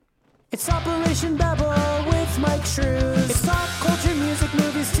It's Operation Babble with Mike Shrews. It's pop culture, music,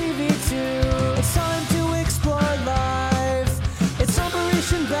 movies, TV too. It's time to explore life. It's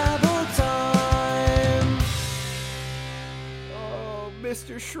Operation Babble time. Oh,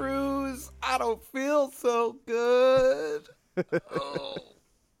 Mr. Shrews, I don't feel so good.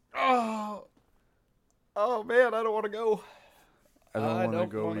 Oh man, I don't want to go. I don't want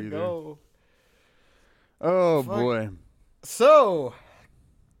to go wanna either. go. Oh Fuck. boy. So,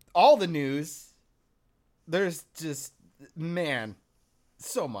 all the news. There's just, man,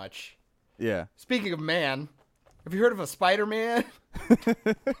 so much. Yeah. Speaking of man, have you heard of a Spider-Man?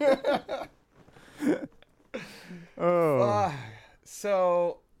 Oh.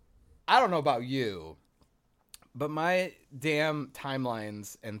 So, I don't know about you, but my damn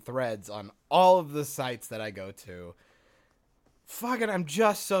timelines and threads on all of the sites that I go to, fucking, I'm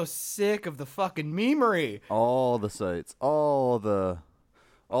just so sick of the fucking memery. All the sites, all the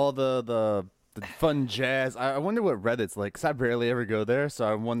fun jazz. I wonder what Reddit's like, 'cause I barely ever go there, so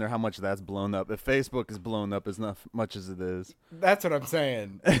I wonder how much that's blown up. If Facebook is blown up as much as it is. That's what I'm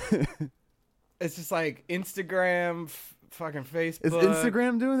saying. It's just like Instagram, fucking Facebook. Is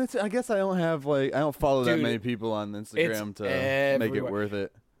Instagram doing it too? I guess I don't follow that Dude, many people on Instagram to make it everywhere. worth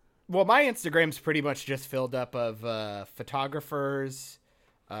it. Well, my Instagram's pretty much just filled up of photographers,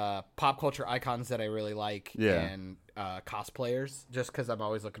 pop culture icons that I really like, Yeah. and cosplayers, just because I'm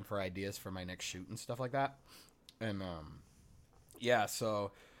always looking for ideas for my next shoot and stuff like that. And yeah,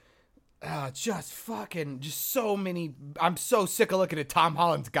 so just so many. I'm so sick of looking at Tom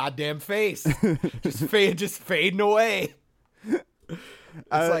Holland's goddamn face, just fading away. It's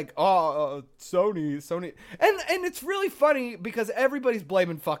like, Sony, and it's really funny because everybody's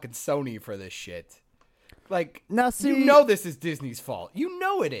blaming fucking Sony for this shit. Like, Now, see, you know this is Disney's fault. You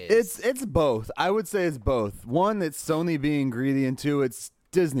know it is. It's both. I would say it's both. One, it's Sony being greedy, and two, it's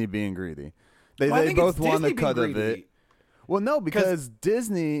Disney being greedy. They think both it's want Disney a cut being of it. greedy. Well, no, because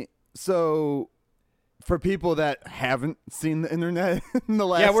Disney. So, for people that haven't seen the internet in the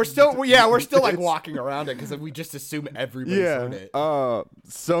last, Yeah, we're still like it's- walking around it because we just assume everybody's heard it.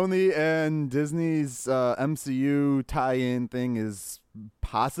 Sony and Disney's MCU tie-in thing is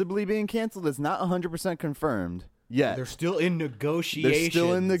possibly being canceled. It's not 100% confirmed yet. They're still in negotiations. They're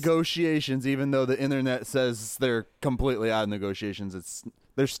still in negotiations, even though the internet says they're completely out of negotiations.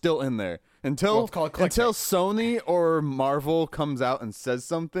 They're still in there until it's called clickbait. Sony or Marvel comes out and says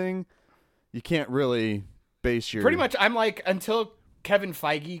something. You can't really base your Pretty much, I'm like, until Kevin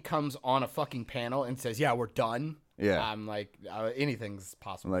Feige comes on a fucking panel and says, "Yeah, we're done." Yeah. I'm like, anything's I'm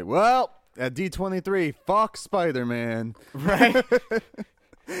possible. like, well, at D23, fuck Spider-Man. Right?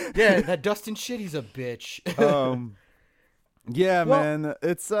 Yeah, that Dustin shit, he's a bitch. Yeah, Well- man.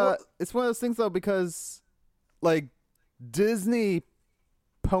 It's one of those things though, because like Disney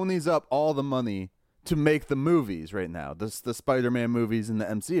ponies up all the money to make the movies right now. The Spider-Man movies in the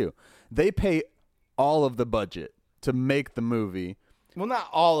MCU. They pay all of the budget to make the movie. Well, not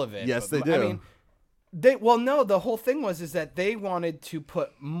all of it. Yes, but, they do. I mean, no, the whole thing is that they wanted to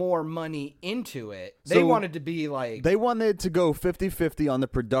put more money into it. They So wanted to be like, They wanted to go 50-50 on the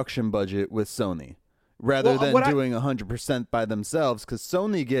production budget with Sony rather Well, than what I- doing 100% by themselves, because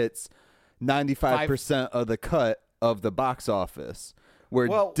Sony gets 95% of the cut of the box office, where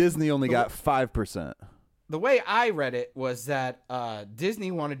Well, Disney only got 5%. the way I read it was that Disney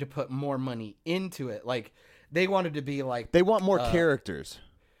wanted to put more money into it. Like, they wanted to be like, They want more characters.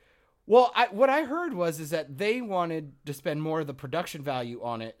 well, what I heard is that they wanted to spend more of the production value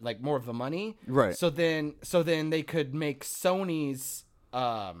on it, like more of the money. Right. So then they could make Sony's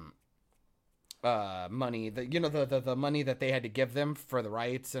money, the money that they had to give them for the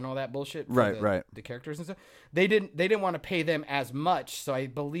rights and all that bullshit. For Right. The characters and stuff. They didn't want to pay them as much, so I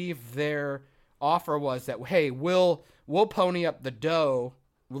believe their offer was that, hey, we'll pony up the dough,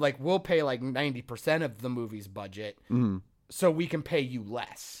 like we'll pay like 90% of the movie's budget, so we can pay you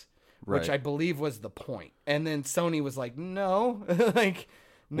less. Which Right. I believe was the point. And then Sony was like, no, like,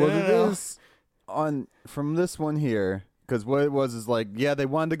 no, Well, no, it no. is from this one here, because what it was is like, yeah, they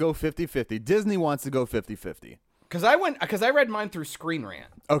wanted to go 50-50. Disney wants to go 50-50. Because I read mine through Screen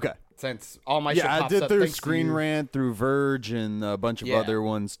Rant, Okay. since all my shit Yeah, I pops did up through thanks to Screen you. Rant, through Verge, and a bunch of Yeah. other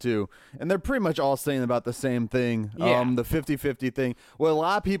ones too. And they're pretty much all saying about the same thing. Yeah. The 50-50 thing. What a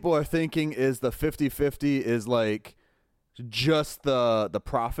lot of people are thinking is the 50-50 is like just the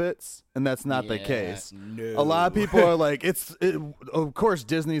profits, and that's not the Yeah, case. no. A lot of people are like, of course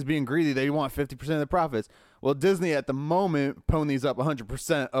Disney's being greedy. They want 50% of the profits. Well, Disney at the moment ponies up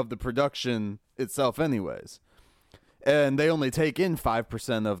 100% of the production itself anyways. And they only take in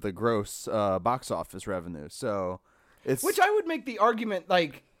 5% of the gross box office revenue. So it's Which I would make the argument,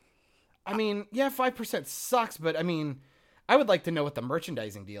 like, I mean, yeah, 5% sucks, but I mean, I would like to know what the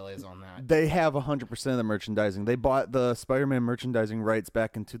merchandising deal is on that. They have 100% of the merchandising. They bought the Spider-Man merchandising rights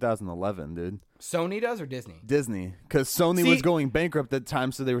back in 2011, dude. Sony does or Disney? Disney, because Sony was going bankrupt at the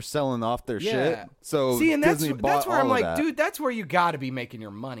time, so they were selling off their shit. So see, and Disney bought that's where I'm all of like, that. dude, that's where you got to be making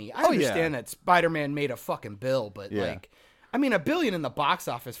your money. I understand that Spider-Man made a fucking bill, but like, I mean, $1 billion in the box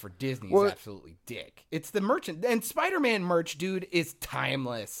office for Disney is absolutely dick. It's the merchant, and Spider-Man merch, dude, is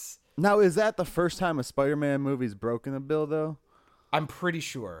timeless. Now, is that the first time a Spider-Man movie's broken a bill, though? I'm pretty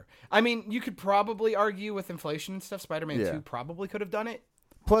sure. I mean, you could probably argue with inflation and stuff. Spider-Man 2 probably could have done it.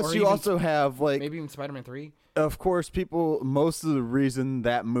 Plus, you also have, like... Maybe even Spider-Man 3. Of course, most of the reason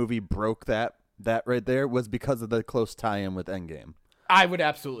that movie broke that right there was because of the close tie-in with Endgame. I would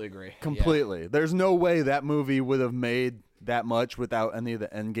absolutely agree. Completely. Yeah. There's no way that movie would have made that much without any of the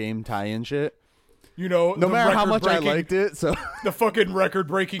Endgame tie-in shit. You know, no matter how much I liked it, so the fucking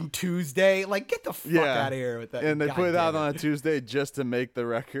record-breaking Tuesday, like, get the fuck out of here with that. And they put it out on a Tuesday just to make the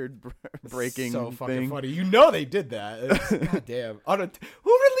record-breaking so fucking thing. funny. You know they did that. Goddamn.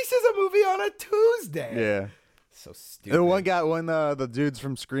 Who releases a movie on a Tuesday? Yeah. So stupid. The dudes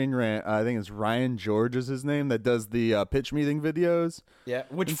from Screen Rant, I think it's Ryan George is his name, that does the pitch meeting videos. Yeah,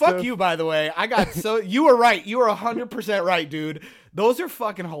 which fuck you, by the way. You were right. You were 100% right, dude. Those are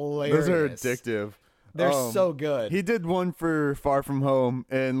fucking hilarious. Those are addictive. They're so good. He did one for Far From Home,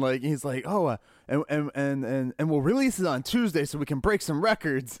 and like he's like, and we'll release it on Tuesday so we can break some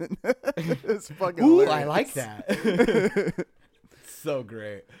records. It's fucking hilarious. I like that. So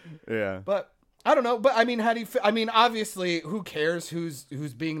great. Yeah, but I don't know. But I mean, how do you? I mean, obviously, who cares who's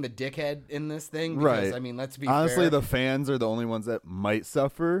being the dickhead in this thing? Because, right. I mean, let's be honestly, fair. the fans are the only ones that might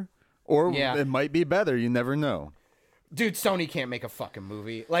suffer, or it might be better. You never know. Dude, Sony can't make a fucking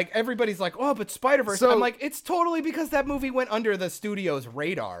movie. Like, everybody's like, oh, but Spider-Verse. I'm like, it's totally because that movie went under the studio's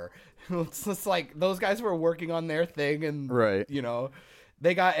radar. It's just like, those guys were working on their thing, and, you know,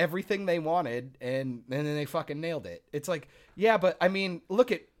 they got everything they wanted, and then they fucking nailed it. It's like, yeah, but, I mean,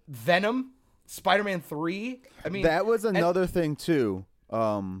 look at Venom, Spider-Man 3. I mean... That was another thing, too.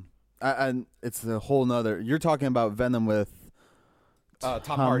 And it's the whole nother... You're talking about Venom with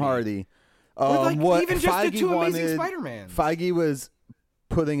Tom Hardy. What even just Feige the two wanted, Amazing Spider-Man. Feige was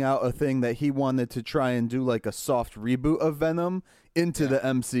putting out a thing that he wanted to try and do like a soft reboot of Venom into the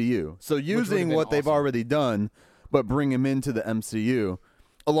MCU. So using what they've already done, but bring him into the MCU,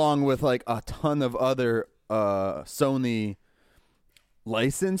 along with like a ton of other Sony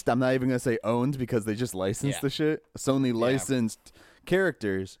licensed. I'm not even gonna say owned because they just licensed the shit. Sony licensed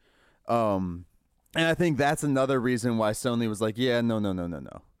characters. And I think that's another reason why Sony was like,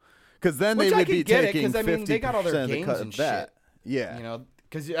 no. Because then they would be taking 50% I mean, they got all their games of and that. shit. Yeah. You know,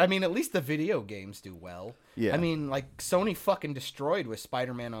 because, I mean, at least the video games do well. Yeah. I mean, like, Sony fucking destroyed with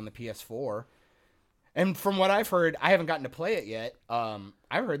Spider-Man on the PS4. And from what I've heard, I haven't gotten to play it yet. I've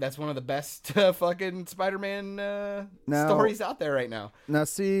heard that's one of the best fucking Spider-Man stories out there right now. Now,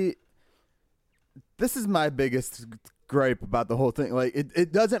 see, this is my biggest gripe about the whole thing. Like,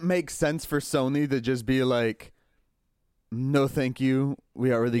 it doesn't make sense for Sony to just be like, no, thank you.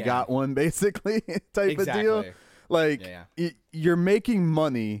 We already got one, basically, type of deal. Like, you're making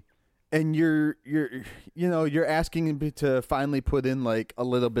money, and you're asking to finally put in like a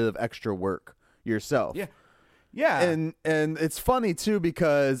little bit of extra work yourself. Yeah. And it's funny too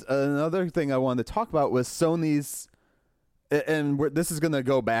because another thing I wanted to talk about was Sony's, and this is gonna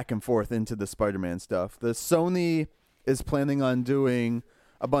go back and forth into the Spider-Man stuff. The Sony is planning on doing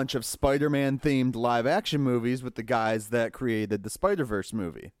a bunch of Spider-Man themed live action movies with the guys that created the Spider-Verse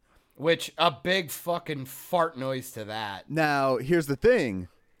movie. Which, a big fucking fart noise to that. Now, here's the thing.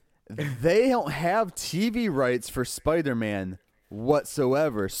 They don't have TV rights for Spider-Man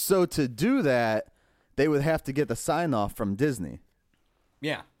whatsoever. So to do that, they would have to get the sign-off from Disney.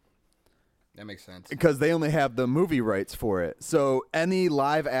 Yeah. That makes sense. Because they only have the movie rights for it. So any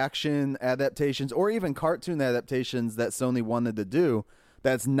live action adaptations or even cartoon adaptations that Sony wanted to do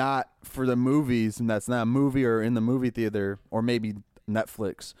that's not for the movies, and that's not a movie or in the movie theater or maybe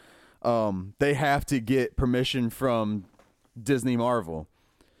Netflix, they have to get permission from Disney Marvel.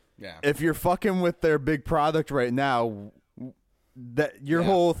 Yeah. If you're fucking with their big product right now, that your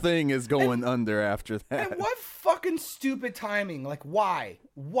whole thing is going under after that. And what fucking stupid timing. Like, why?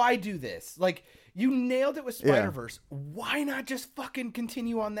 Why do this? Like, you nailed it with Spider-Verse. Why not just fucking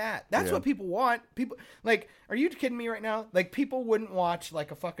continue on that? That's what people want. People, like, are you kidding me right now? Like, people wouldn't watch,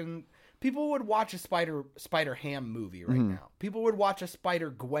 like, people would watch a Spider-Ham movie right now. People would watch a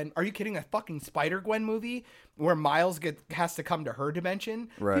Spider-Gwen. Are you kidding? A fucking Spider-Gwen movie where Miles has to come to her dimension?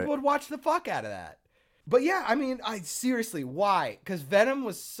 Right. People would watch the fuck out of that. But yeah, I mean, I seriously, why? Because Venom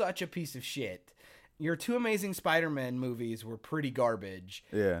was such a piece of shit. Your two Amazing Spider-Man movies were pretty garbage.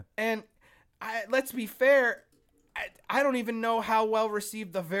 Yeah. And let's be fair, I don't even know how well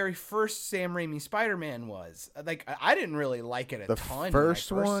received the very first Sam Raimi Spider-Man was. Like, I didn't really like it a ton. The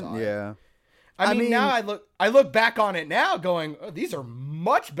first when I first one, saw it. yeah. I mean, now I look back on it now going, oh, these are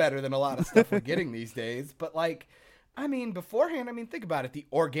much better than a lot of stuff we're getting these days. But like, I mean, beforehand, I mean, think about it. The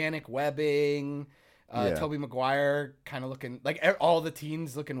organic webbing, Tobey Maguire kind of looking like all the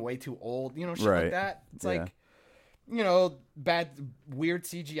teens looking way too old, you know, shit like that. It's like, you know, weird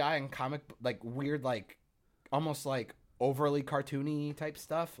CGI and comic, like weird, like almost like overly cartoony type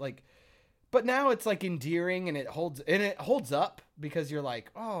stuff. Like, but now it's like endearing and it holds up because you're like,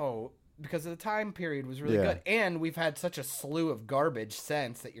 oh, because the time period was really good. And we've had such a slew of garbage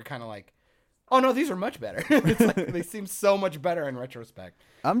since that you're kind of like, oh no, these are much better. It's like they seem so much better in retrospect.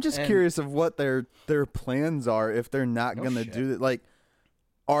 I'm just curious of what their plans are if they're not going to do it. Like,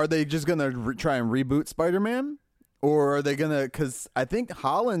 are they just going to try and reboot Spider-Man? Or are they going to, because I think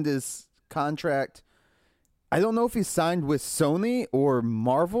Holland is contract, I don't know if he's signed with Sony or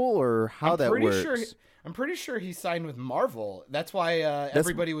Marvel or how that works. I'm pretty sure he signed with Marvel. That's why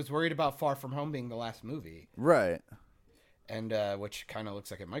everybody was worried about Far From Home being the last movie. Right. And which kind of looks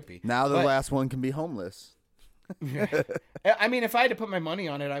like it might be. Now the last one can be homeless. I mean, if I had to put my money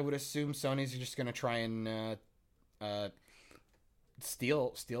on it, I would assume Sony's just going to try and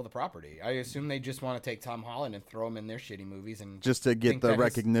steal the property. I assume they just want to take Tom Holland and throw him in their shitty movies and just to get the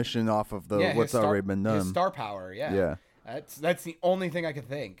recognition off of the what's already been done. His star power, yeah. That's the only thing I could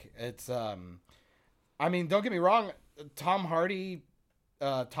think. It's I mean, don't get me wrong, Tom Hardy,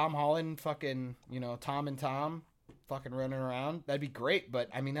 Tom Holland, fucking, you know, Tom and Tom fucking running around. That'd be great, but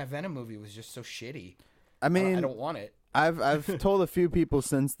I mean that Venom movie was just so shitty. I mean, I don't want it. I've told a few people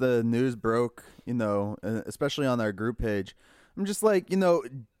since the news broke, you know, especially on our group page. I'm just like, you know,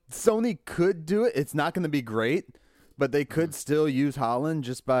 Sony could do it. It's not going to be great, but they could still use Holland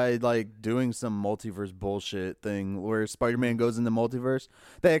just by like doing some multiverse bullshit thing where Spider-Man goes in the multiverse.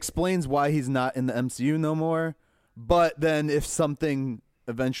 That explains why he's not in the MCU no more. But then if something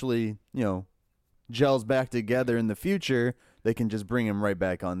eventually, you know, gels back together in the future, they can just bring him right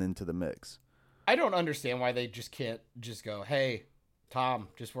back on into the mix. I don't understand why they just can't just go, hey, Tom,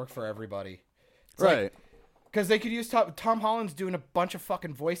 just work for everybody. It's right. Because they could use Tom Holland's doing a bunch of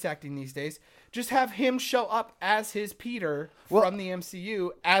fucking voice acting these days. Just have him show up as his Peter from the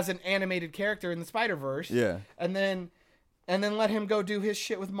MCU as an animated character in the Spider-Verse. Yeah. And then let him go do his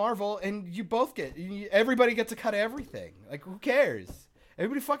shit with Marvel, and you both everybody gets a cut of everything. Like, who cares?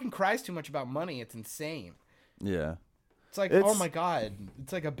 Everybody fucking cries too much about money. It's insane. Yeah. It's like, oh my God,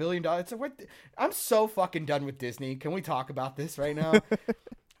 it's like $1 billion. It's like, what? I'm so fucking done with Disney. Can we talk about this right now?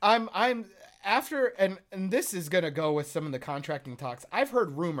 I'm after, and this is going to go with some of the contracting talks. I've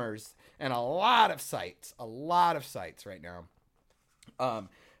heard rumors and a lot of sites right now.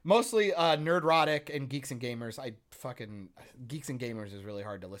 Mostly Nerdrotic and Geeks and Gamers. Geeks and Gamers is really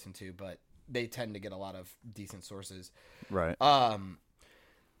hard to listen to, but they tend to get a lot of decent sources. Right.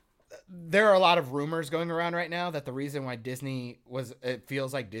 There are a lot of rumors going around right now that the reason why it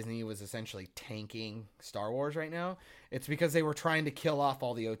feels like Disney was essentially tanking Star Wars right now. It's because they were trying to kill off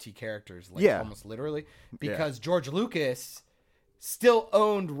all the OT characters, almost literally, because George Lucas still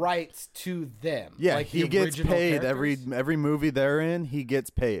owned rights to them. Yeah, like he gets paid characters. every movie they're in. He gets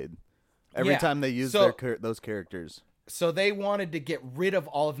paid every time they use those characters. So they wanted to get rid of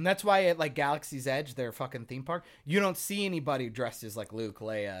all of them. That's why at like Galaxy's Edge, their fucking theme park, you don't see anybody dressed as like Luke,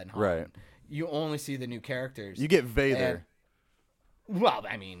 Leia, and Han. Right. You only see the new characters. You get Vader. Well,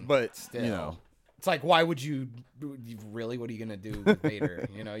 I mean, but still, you know, it's like, why would you really? What are you gonna do with Vader?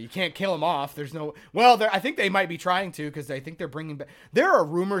 You know, you can't kill him off. There's no. Well, I think they might be trying to because I think they're bringing back. There are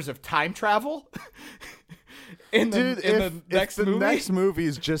rumors of time travel. If the next movie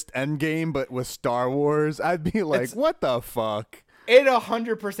is just Endgame but with Star Wars, I'd be like, what the fuck? It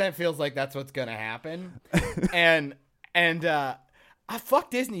 100% feels like that's what's gonna happen, and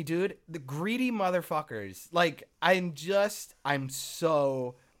fuck Disney, dude. The greedy motherfuckers. Like, I'm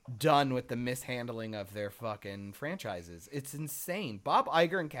so done with the mishandling of their fucking franchises. It's insane. Bob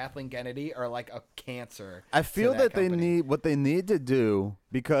Iger and Kathleen Kennedy are like a cancer. I feel that they need what they need to do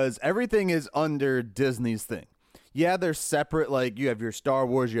because everything is under Disney's thing. Yeah, they're separate. Like, you have your Star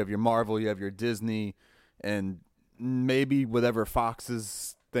Wars, you have your Marvel, you have your Disney, and maybe whatever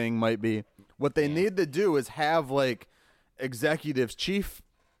Fox's thing might be. What they need to do is have like executives, chief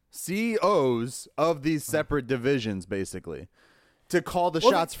CEOs of these separate divisions, basically, to call the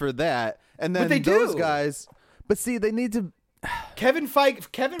shots for that. And then those guys, but see, they need to, Kevin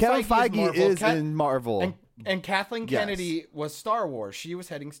Feige is in Marvel. And Kathleen Yes. Kennedy was Star Wars. She was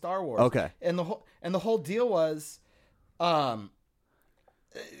heading Star Wars. Okay. And the whole deal was,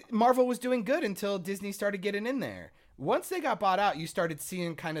 Marvel was doing good until Disney started getting in there. Once they got bought out, you started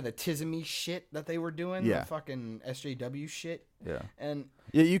seeing kind of the Tismy shit that they were doing, Yeah. the fucking SJW shit. Yeah. And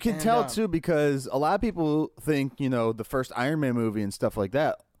Yeah, you can tell, um, too, because a lot of people think, the first Iron Man movie and stuff like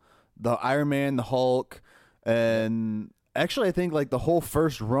that, the Iron Man, the Hulk, and actually I think like the whole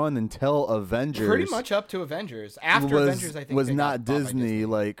first run until Avengers pretty much up to Avengers. After Avengers, I think was they not got bought by Disney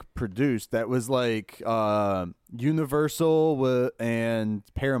like produced. That was like Universal and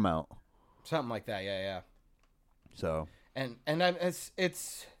Paramount. Something like that. Yeah. So And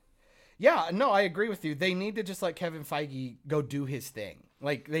it's yeah, no, I agree with you. They need to just let Kevin Feige go do his thing.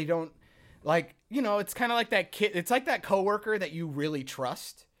 Like they don't it's kind of like that kid. It's like that coworker that you really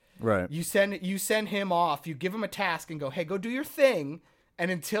trust. right. You send him off. You give him a task and go, "Hey, go do your thing." And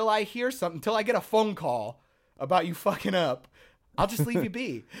until I hear something, until I get a phone call about you fucking up, I'll just leave you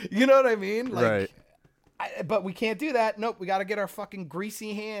be. You know what I mean? Like, Right. But we can't do that. Nope, we got to get our fucking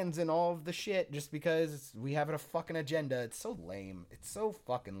greasy hands in all of the shit just because we have a fucking agenda. It's so lame. It's so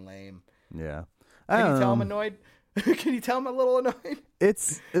fucking lame. Yeah. Can you tell I'm annoyed? Can you tell I'm a little annoyed?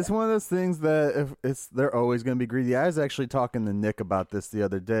 It's one of those things that they're always going to be greedy. I was actually talking to Nick about this the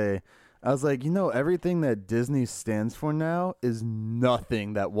other day. I was like, everything that Disney stands for now is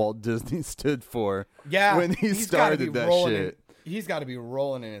nothing that Walt Disney stood for. Yeah, when he he's gotta be started that rolling shit. He's got to be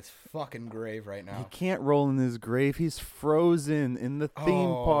rolling in his fucking grave right He now. can't roll in his grave. He's frozen in the theme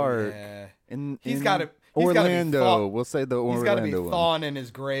park. Yeah. He's He's gotta be Orlando. We'll say the Orlando He's got to be one. thawing in his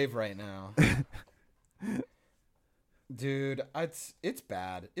grave right now. Dude, it's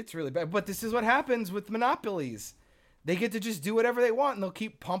bad. It's really bad. But this is what happens with monopolies. They get to just do whatever they want, and they'll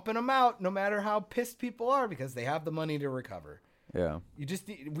keep pumping them out no matter how pissed people are because they have the money to recover. Yeah. We just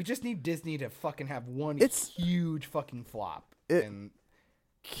need Disney to fucking have one huge fucking flop. And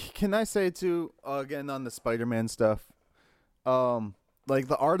Can I say too, again on the Spider-Man stuff, like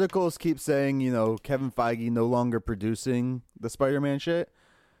the articles keep saying, Kevin Feige no longer producing the Spider-Man shit,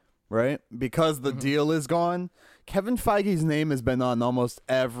 right? Because the deal is gone. Kevin Feige's name has been on almost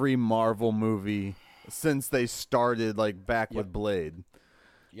every Marvel movie since they started, like back with Blade.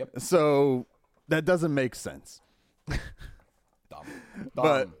 Yep. So that doesn't make sense. Dumb.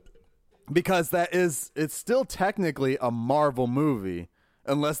 But because it's still technically a Marvel movie.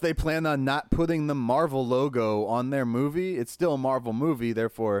 Unless they plan on not putting the Marvel logo on their movie, it's still a Marvel movie.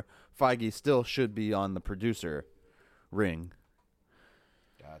 Therefore, Feige still should be on the producer ring.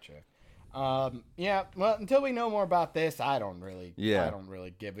 Gotcha. Yeah. Well, until we know more about this, I don't really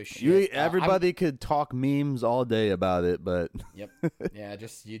give a shit. Everybody could talk memes all day about it, but Yep. Yeah.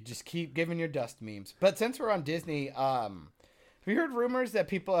 You just keep giving your dust memes. But since we're on Disney, have you heard rumors that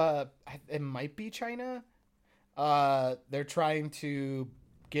people? It might be China. They're trying to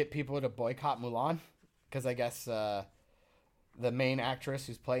get people to boycott Mulan because I guess the main actress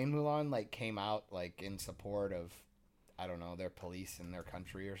who's playing Mulan came out in support of, I don't know, their police in their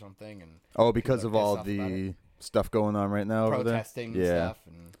country or something, and because of all pissed off about the it. stuff going on right now, Protesting over there. and stuff,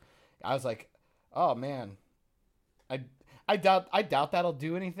 and I was like, oh man, I doubt that'll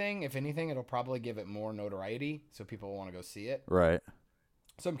do anything. If anything, it'll probably give it more notoriety, so people will want to go see it. Right.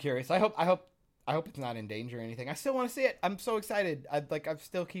 So I'm curious. I hope it's not in danger or anything. I still want to see it. I'm so excited. I'm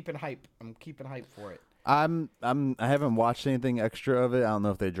still keeping hype. I'm keeping hype for it. I haven't watched anything extra of it. I don't know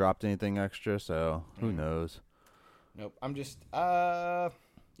if they dropped anything extra, so who knows. Nope. I'm just I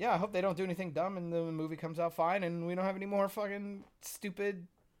hope they don't do anything dumb and the movie comes out fine and we don't have any more fucking stupid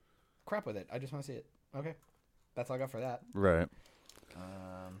crap with it. I just want to see it. Okay. That's all I got for that. Right.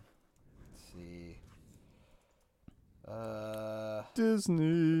 Let's see.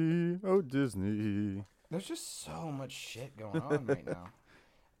 Disney. Oh, Disney. There's just so much shit going on right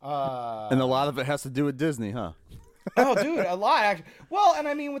now. And a lot of it has to do with Disney, huh? Oh, dude, a lot actually. Well, and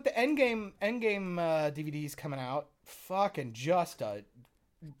I mean with the Endgame DVDs coming out, fucking just a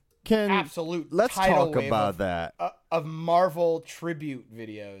absolute let's tidal talk wave about that. Of Marvel tribute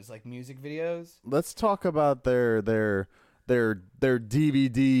videos, like music videos. Let's talk about their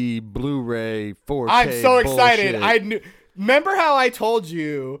DVD, Blu-ray, 4K. I'm so excited. bullshit. I knew. Remember how I told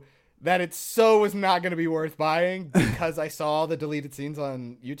you that it was not going to be worth buying because I saw all the deleted scenes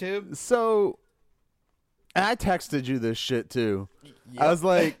on YouTube? So, and I texted you this shit too. Yep. I was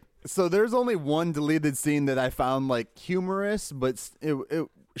like, so there's only one deleted scene that I found humorous, but it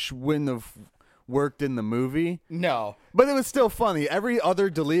wouldn't have worked in the movie. No. But it was still funny. Every other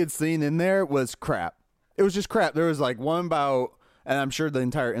deleted scene in there was crap. It was just crap. There was one about and I'm sure the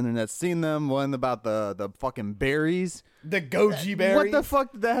entire internet's seen them. One about the fucking berries. The goji berries. What the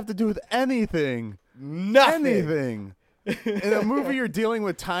fuck did that have to do with anything? Nothing. Anything. In a movie you're dealing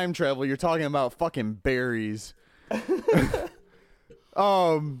with time travel, you're talking about fucking berries.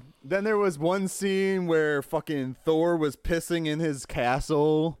 Then there was one scene where fucking Thor was pissing in his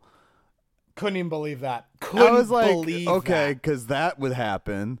castle. Couldn't even believe that. I was like, believe okay, that. because that would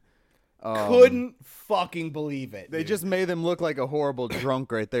happen. Couldn't fucking believe it. They dude. just made him look like a horrible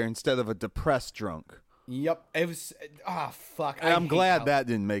drunk right there instead of a depressed drunk. Yep. It was. Fuck. And I'm hate glad how- that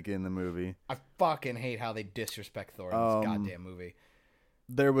didn't make it in the movie. I fucking hate how they disrespect Thor in this goddamn movie.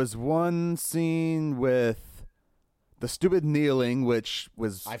 There was one scene with the stupid kneeling, which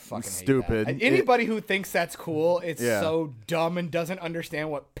was I fucking stupid. hate that. Anybody who thinks that's cool, it's Yeah. so dumb and doesn't understand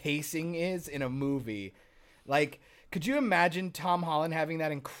what pacing is in a movie. Like, could you imagine Tom Holland having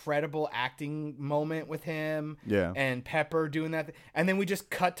that incredible acting moment with him? Yeah. And Pepper doing that, and then we just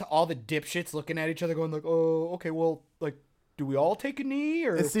cut to all the dipshits looking at each other, going like, "Oh, okay, well, like, do we all take a knee?"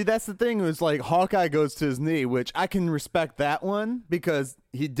 Or And see, that's the thing. It was like Hawkeye goes to his knee, which I can respect that one because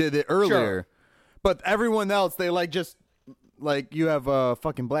he did it earlier. Sure. But everyone else, they like just like you have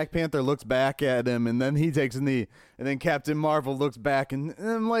fucking Black Panther looks back at him, and then he takes a knee, and then Captain Marvel looks back, and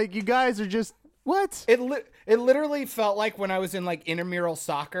I'm like, you guys are just what? It literally felt like when I was in like intramural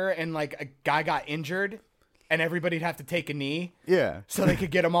soccer and like a guy got injured, and everybody'd have to take a knee. Yeah. So they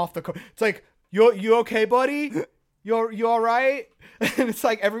could get him off the court. It's like, you okay, buddy? You all right? And it's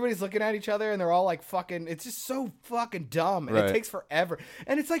like everybody's looking at each other and they're all like fucking, it's just so fucking dumb. And Right. it takes forever.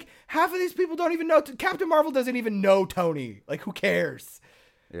 And it's like half of these people don't even know. Captain Marvel doesn't even know Tony. Like, who cares?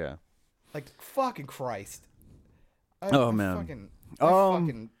 Yeah. Like, fucking Christ. Oh, man.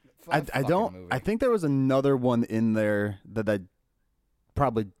 I don't. I think there was another one in there that I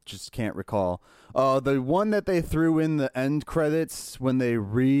probably just can't recall. The one that they threw in the end credits when they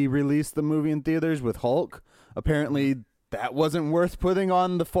re-released the movie in theaters with Hulk. Apparently, that wasn't worth putting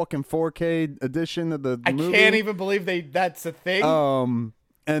on the fucking 4K edition of the movie. I can't even believe that's a thing.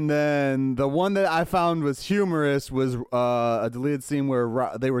 And then the one that I found was humorous was a deleted scene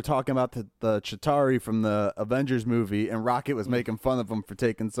where they were talking about the Chitauri from the Avengers movie, and Rocket was making fun of him for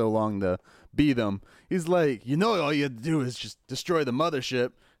taking so long to beat him. He's like, all you had to do is just destroy the mothership.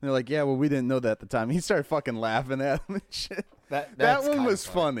 And they're like, yeah, well, we didn't know that at the time. He started fucking laughing at him and shit. That's That one kinda was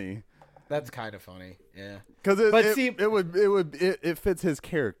funny. That's kind of funny. Yeah. Because But see- it fits his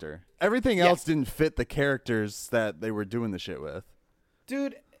character. Everything else didn't fit the characters that they were doing the shit with.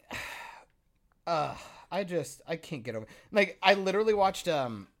 Dude, I can't get over. Like, I literally watched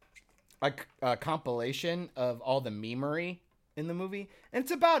a compilation of all the memery in the movie, and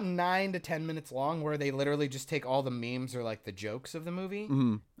it's about 9 to 10 minutes long, where they literally just take all the memes or like the jokes of the movie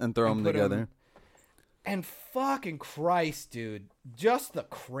And throw them put 'em- together. and fucking Christ, dude, just the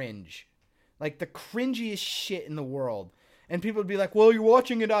cringe, like the cringiest shit in the world. And people would be like, well, you're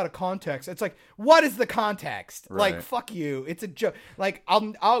watching it out of context. It's like, what is the context? Right. Like, fuck you. It's a joke. Like,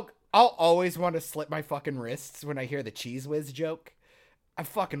 I'll always want to slip my fucking wrists when I hear the Cheese Whiz joke. I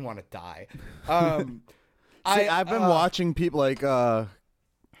fucking want to die. I've been watching people like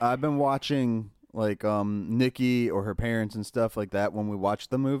I've been watching like Nikki or her parents and stuff like that when we watched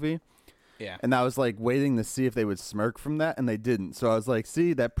the movie. Yeah. And I was like waiting to see if they would smirk from that, and they didn't. So I was like,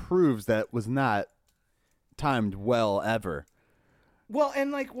 see, that proves that was not timed well ever. Well,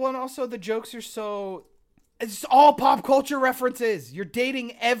 and also the jokes are so. It's all pop culture references. You're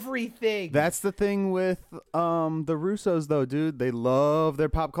dating everything. That's the thing with the Russos though, dude. They love their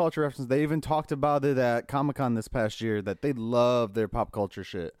pop culture references. They even talked about it at Comic-Con this past year that they love their pop culture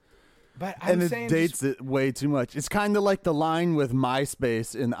shit. But I'm And saying it dates it way too much. It's kind of like the line with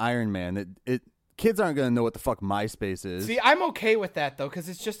MySpace in Iron Man. It kids aren't going to know what the fuck MySpace is. See, I'm okay with that though, because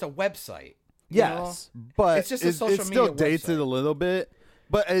it's just a website. you Yes, know? but It's just a social it still media dates website. it a little bit,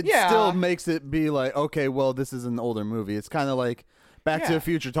 but it Yeah. still makes it be like, okay, well, this is an older movie. It's kind of like Back to Yeah. the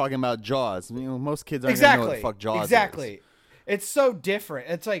Future talking about Jaws. Most kids aren't Exactly. gonna know what the fuck Jaws exactly. is. It's so different.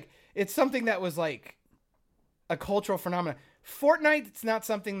 It's like it's something that was like a cultural phenomenon. Fortnite, it's not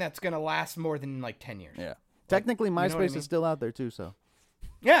something that's gonna last more than like 10 years. Yeah, technically, know what I MySpace mean? is still out there too. So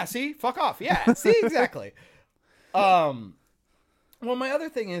Yeah, see? Fuck off. Yeah, see, exactly. Well, my other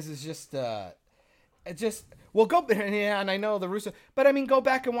thing is just well, go yeah, and I know the Russo, but I mean, go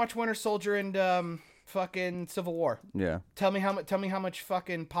back and watch Winter Soldier and fucking Civil War. yeah, Tell me how much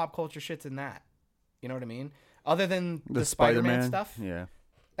fucking pop culture shit's in that. You know what I mean? Other than the Spider-Man Spider-Man stuff. Yeah,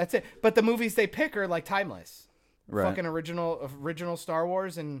 That's it. But the movies they pick are like timeless. Right. Fucking original Star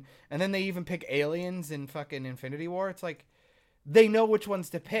Wars, and then they even pick Aliens in fucking Infinity War. It's like they know which ones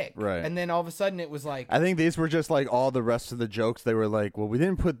to pick. Right. And then all of a sudden it was like, I think these were just like all the rest of the jokes. They were like, well, we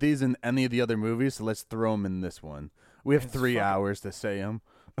didn't put these in any of the other movies, so let's throw them in this one. We have 3 hours to say them.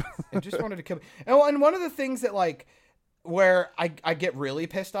 I just wanted to come. And one of the things that like where I get really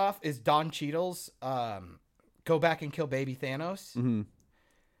pissed off is Don Cheadle's go back and kill baby Thanos. Mm-hmm.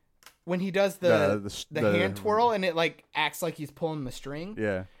 When he does the hand twirl and it like acts like he's pulling the string.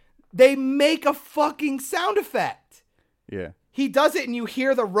 Yeah. They make a fucking sound effect. Yeah. He does it and you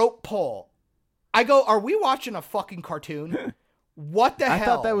hear the rope pull. I go, are we watching a fucking cartoon? What the hell? I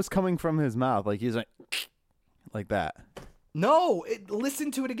thought that was coming from his mouth. Like he's like that. No,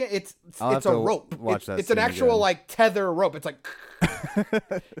 listen to it again. It's I'll a rope. It's an actual again. like tether rope. It's like,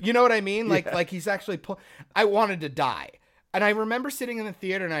 you know what I mean? Like he's actually I wanted to die. And I remember sitting in the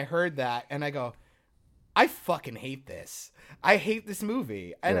theater and I heard that and I go, I fucking hate this. I hate this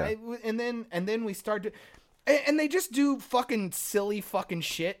movie. And and then we start to, and they just do fucking silly fucking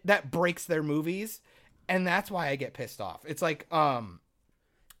shit that breaks their movies. And that's why I get pissed off. It's like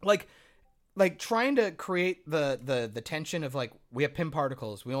trying to create the tension of like, we have Pym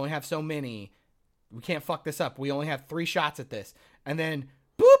particles. We only have so many. We can't fuck this up. We only have 3 shots at this. And then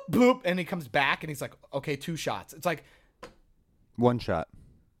boop, boop. And he comes back and he's like, okay, 2 shots. It's like 1 shot.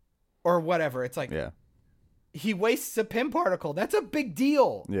 Or whatever. It's like, he wastes a Pym particle. That's a big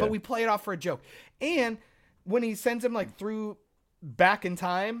deal. Yeah. But we play it off for a joke. And when he sends him like through back in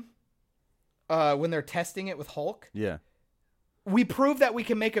time, when they're testing it with Hulk. Yeah. We prove that we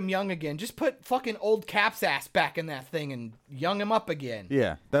can make him young again. Just put fucking old Cap's ass back in that thing and young him up again.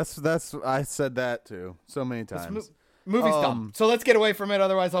 Yeah, that's I said that too so many times. Movie's dumb. So let's get away from it.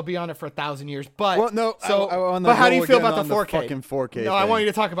 Otherwise, I'll be on it for 1,000 years. But well, no. But how do you feel about the 4K? Fucking 4K. No, I want you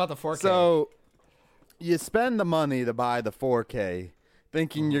to talk about the 4K. So you spend the money to buy the 4K,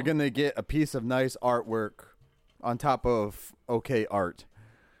 thinking you're gonna get a piece of nice artwork on top of okay art,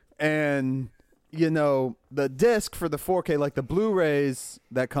 and you know, the disc for the 4K, like the Blu-rays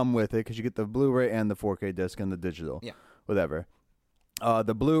that come with it, because you get the Blu-ray and the 4K disc and the digital. Yeah. Whatever.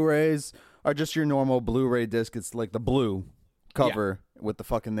 The Blu-rays are just your normal Blu-ray disc. It's like the blue cover with the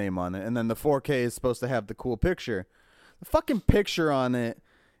fucking name on it. And then the 4K is supposed to have the cool picture. The fucking picture on it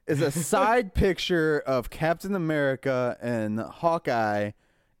is a side picture of Captain America and Hawkeye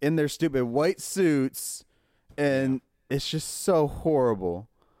in their stupid white suits. And it's just so horrible.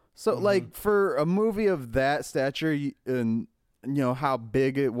 So, like, for a movie of that stature and, you know, how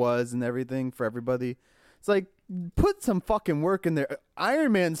big it was and everything for everybody, it's like, put some fucking work in there.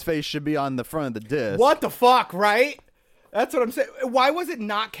 Iron Man's face should be on the front of the disc. What the fuck, right? That's what I'm saying. Why was it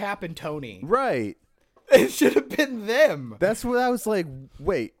not Cap and Tony? Right. It should have been them. That's what I was like,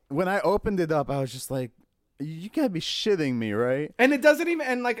 wait. When I opened it up, I was just like, you gotta be shitting me, right? And it doesn't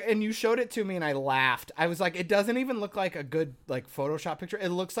even, and you showed it to me and I laughed. I was like, it doesn't even look like a good like Photoshop picture. It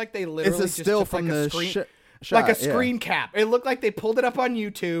looks like they literally It's a just still took from like the a screen, shot, like a screen cap. It looked like they pulled it up on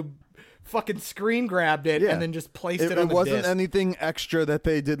YouTube, fucking screen grabbed it, and then just placed it on the It wasn't disc. anything extra that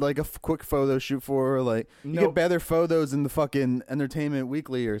they did like a quick photo shoot for. Or like you get better photos in the fucking Entertainment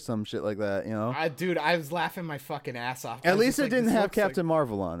Weekly or some shit like that, you know? Dude, I was laughing my fucking ass off. At least it didn't have Captain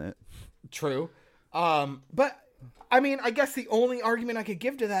Marvel on it. True. But I mean, I guess the only argument I could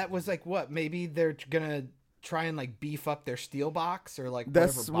give to that was like, what? Maybe they're gonna try and like beef up their steel box or like.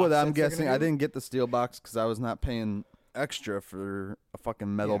 That's what I'm guessing. I do. didn't get the steel box because I was not paying extra for a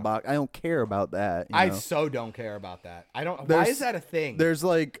fucking metal box. I don't care about that. You know? I so don't care about that. I don't. Why is that a thing? There's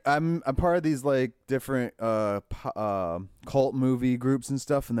like I'm part of these like different cult movie groups and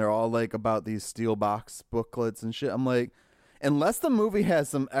stuff, and they're all like about these steel box booklets and shit. I'm like, unless the movie has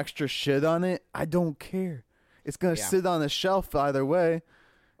some extra shit on it, I don't care. It's gonna sit on a shelf either way,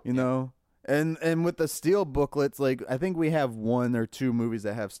 you know. And with the steel booklets, like I think we have 1 or 2 movies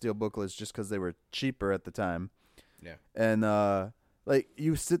that have steel booklets just because they were cheaper at the time. Yeah. And like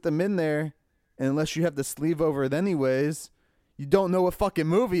you sit them in there, and unless you have the sleeve over it anyways, you don't know what fucking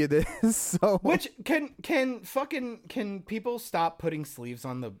movie it is. So Which can people stop putting sleeves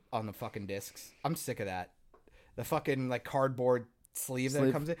on the fucking discs? I'm sick of that. The fucking like cardboard sleeve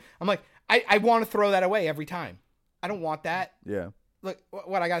that comes in. I'm like, I want to throw that away every time. I don't want that. Yeah. Look,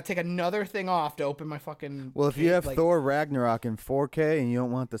 what I got to take another thing off to open my fucking. Well, if you have like, Thor Ragnarok in 4K and you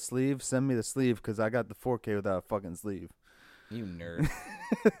don't want the sleeve, send me the sleeve because I got the 4K without a fucking sleeve. You nerd.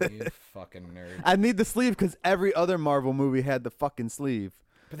 You fucking nerd. I need the sleeve because every other Marvel movie had the fucking sleeve.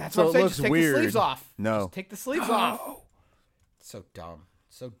 But that's So what I'm it saying. looks Just take weird. the sleeves off. No. Just take the sleeves off. So dumb.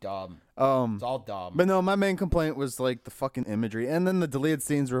 So dumb. It's all dumb. But no, my main complaint was like the fucking imagery, and then the deleted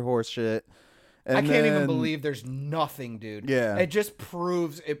scenes were horse shit. And I can't even then believe there's nothing, dude. Yeah. It just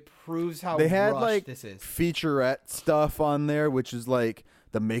proves how they had rushed like this is. featurette stuff on there, which is like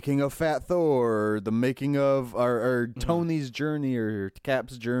the making of Fat Thor, the making of or Tony's journey or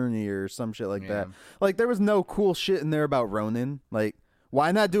Cap's journey or some shit like that. Like there was no cool shit in there about Ronin. Like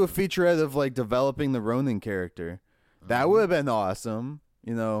why not do a featurette of like developing the Ronin character? That would have been awesome,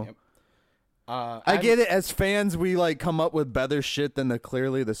 you know. Yep. I get it. As fans, we like come up with better shit than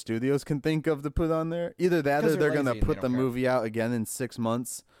clearly the studios can think of to put on there. Either that, or they're gonna lazy and put they the don't care. movie out again in 6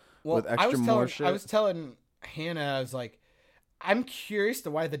 months with extra more shit. I was telling Hannah, I was like, I'm curious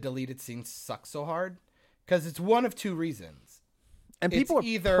to why the deleted scenes suck so hard, because it's one of two reasons. And people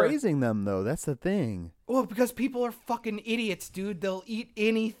are praising them though. That's the thing. Well, because people are fucking idiots, dude. They'll eat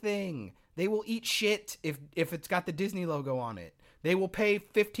anything. They will eat shit if it's got the Disney logo on it. They will pay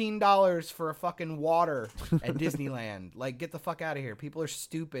 $15 for a fucking water at Disneyland. Like, get the fuck out of here. People are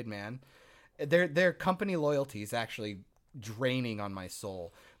stupid, man. Their company loyalty is actually draining on my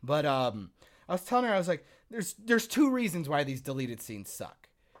soul. But I was telling her, I was like, there's two reasons why these deleted scenes suck.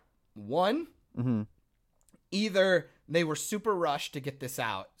 One, either they were super rushed to get this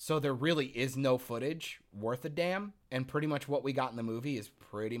out, so there really is no footage worth a damn, and pretty much what we got in the movie is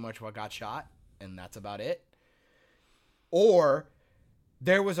pretty much what got shot, and that's about it. Or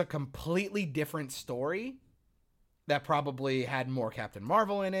there was a completely different story that probably had more Captain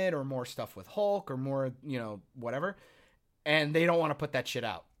Marvel in it or more stuff with Hulk or more, whatever. And they don't want to put that shit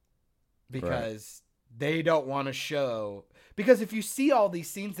out because they don't want to show. Because if you see all these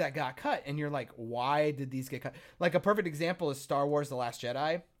scenes that got cut and you're like, why did these get cut? Like a perfect example is Star Wars The Last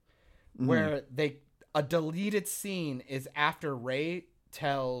Jedi, where a deleted scene is after Rey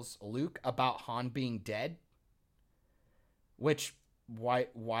tells Luke about Han being dead. Which, why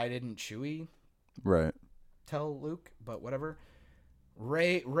didn't Chewie tell Luke? But whatever.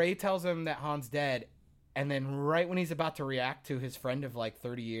 Rey tells him that Han's dead, and then right when he's about to react to his friend of like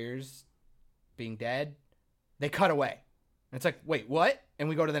 30 years being dead, they cut away. And it's like, wait, what? And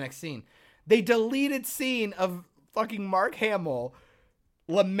we go to the next scene. They deleted scene of fucking Mark Hamill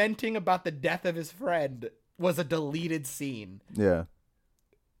lamenting about the death of his friend was a deleted scene. Yeah.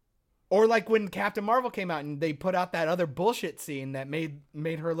 Or like when Captain Marvel came out and they put out that other bullshit scene that made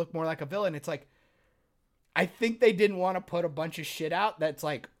her look more like a villain. It's like, I think they didn't want to put a bunch of shit out that's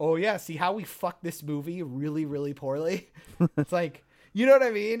like, oh yeah, see how we fucked this movie really, really poorly? It's like, you know what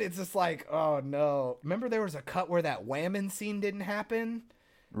I mean? It's just like, oh no. Remember there was a cut where that whammon scene didn't happen?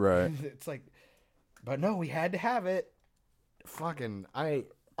 Right. It's like, but no, we had to have it. Fucking, I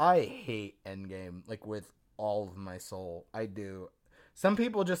hate Endgame, like with all of my soul. I do. Some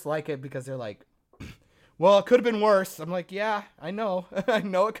people just like it because they're like, well, it could have been worse. I'm like, yeah, I know. I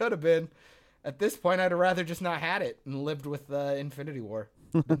know it could have been. At this point, I'd have rather just not had it and lived with Infinity War.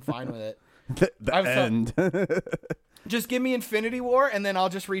 I'm fine with it. The end. Just give me Infinity War, and then I'll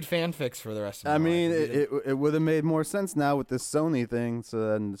just read fanfics for the rest of my life. I mean, it would have made more sense now with this Sony thing. So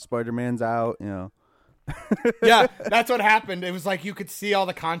then Spider-Man's out, Yeah, that's what happened. It was like you could see all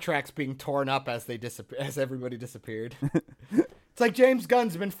the contracts being torn up as everybody disappeared. It's like James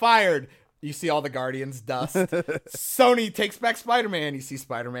Gunn's been fired. You see all the Guardians dust. Sony takes back Spider-Man. You see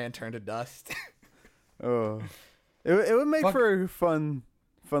Spider-Man turn to dust. Oh, it would make for a fun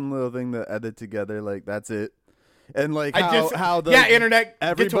little thing to edit together. Like that's it, and like how the internet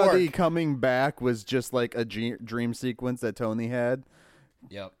everybody coming back was just like a dream sequence that Tony had.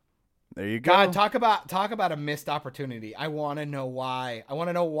 Yep. There you go. God, talk about a missed opportunity. I want to know why. I want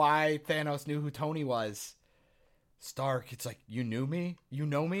to know why Thanos knew who Tony was. Stark, it's like, you knew me? You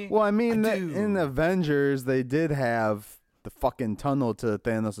know me? Well, I mean, in Avengers, they did have the fucking tunnel to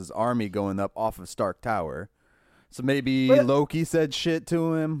Thanos' army going up off of Stark Tower. So maybe Loki said shit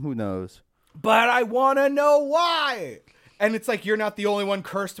to him. Who knows? But I want to know why. And it's like, you're not the only one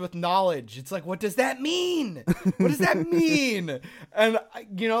cursed with knowledge. It's like, what does that mean? What does that mean? And,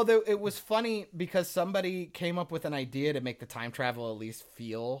 it was funny because somebody came up with an idea to make the time travel at least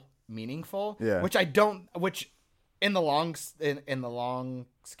feel meaningful. Yeah. Which in the long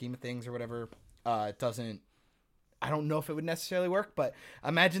scheme of things or whatever, it doesn't, I don't know if it would necessarily work, but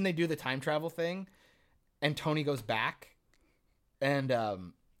imagine they do the time travel thing and Tony goes back and,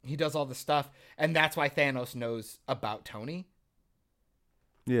 he does all this stuff, and that's why Thanos knows about Tony.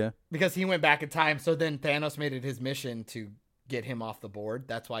 Yeah. Because he went back in time, so then Thanos made it his mission to get him off the board.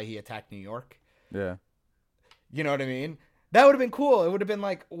 That's why he attacked New York. Yeah. You know what I mean? That would have been cool. It would have been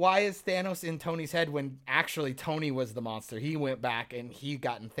like, why is Thanos in Tony's head when actually Tony was the monster? He went back and he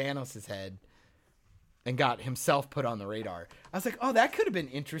got in Thanos' head and got himself put on the radar. I was like, oh, that could have been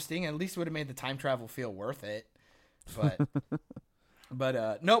interesting. At least would have made the time travel feel worth it. But...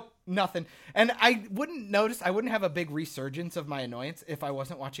 But nope, nothing. And I wouldn't have a big resurgence of my annoyance if I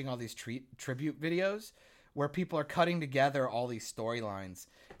wasn't watching all these tribute videos where people are cutting together all these storylines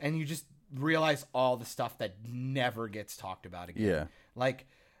and you just realize all the stuff that never gets talked about again. Yeah. Like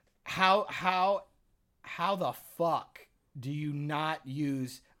how the fuck do you not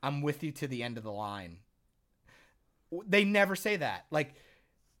use "I'm with you to the end of the line"? They never say that. Like,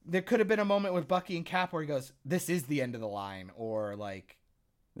 there could have been a moment with Bucky and Cap where he goes, "This is the end of the line," or like,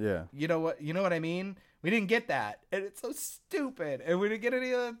 Yeah. you know what I mean? We didn't get that, and it's so stupid. And we didn't get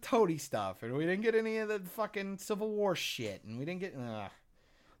any of the Tony stuff, and we didn't get any of the fucking Civil War shit, and we didn't get.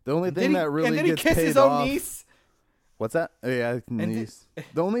 The only thing that really and then he gets kissed paid his own off. niece. What's that? Oh, yeah, niece.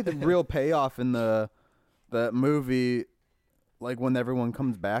 The only real payoff in that movie, like when everyone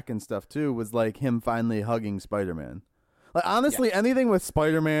comes back and stuff too, was like him finally hugging Spider-Man. Like honestly, anything with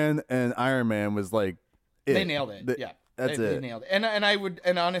Spider-Man and Iron Man was like They nailed it. Yeah. That's they it. nailed it.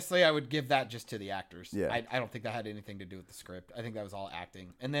 And honestly, I would give that just to the actors. Yeah. I don't think that had anything to do with the script. I think that was all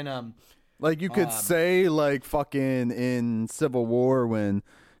acting. And then like you could say like fucking in Civil War when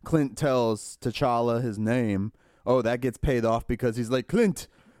Clint tells T'Challa his name, oh, that gets paid off because he's like, Clint,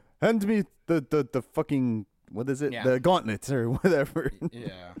 hand me the fucking, what is it? Yeah. The gauntlets or whatever.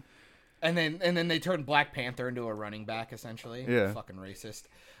 yeah. And then they turned Black Panther into a running back essentially. Yeah. Fucking racist.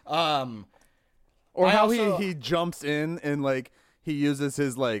 Or I how also- he jumps in and like he uses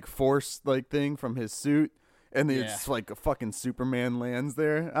his like force like thing from his suit and it's like a fucking Superman lands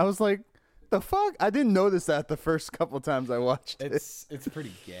there. I was like, the fuck? I didn't notice that the first couple times I watched it. It's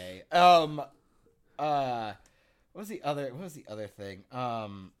pretty gay. What was the other thing?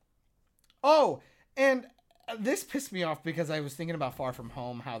 And this pissed me off because I was thinking about Far From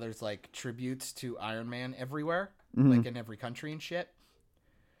Home, how there's like tributes to Iron Man everywhere, like in every country and shit.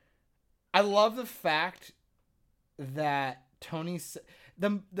 I love the fact that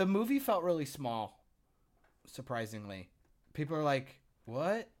the movie felt really small, surprisingly. People are like,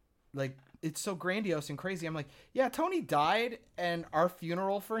 what? Like, it's so grandiose and crazy. I'm like, yeah, Tony died and our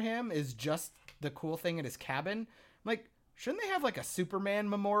funeral for him is just the cool thing at his cabin. I'm like, shouldn't they have like a Superman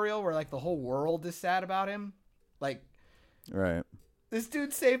memorial where like the whole world is sad about him? Like, Right. this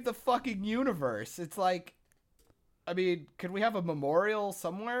dude saved the fucking universe. It's like, I mean, could we have a memorial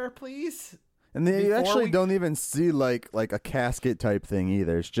somewhere, please? And they Before actually we- don't even see like a casket type thing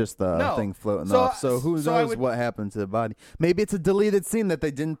either. It's just the No. thing floating So- off. So who so I knows would- what happened to the body? Maybe it's a deleted scene that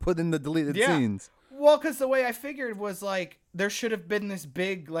they didn't put in the deleted Yeah. scenes. Well, because the way I figured was like, there should have been this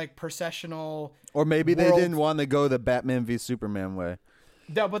big like processional. Or maybe they World- didn't want to go the Batman v Superman way.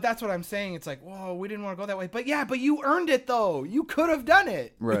 No, but that's what I'm saying. It's like, whoa, we didn't want to go that way. But yeah, but you earned it though. You could have done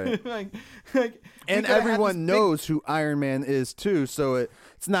it. Right. like, And we could have had everyone this big- knows who Iron Man is too, so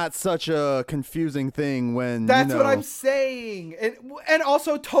it's not such a confusing thing when That's you know, what I'm saying. And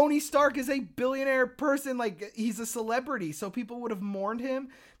also Tony Stark is a billionaire person. Like, he's a celebrity, so people would have mourned him.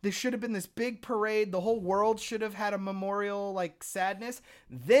 There should have been this big parade. The whole world should have had a memorial, like, sadness.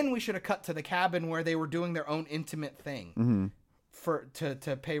 Then we should have cut to the cabin where they were doing their own intimate thing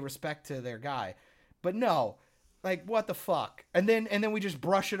to pay respect to their guy. But no, like, what the fuck? And then we just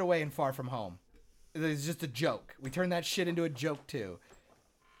brush it away in Far From Home. It's just a joke. We turn that shit into a joke too.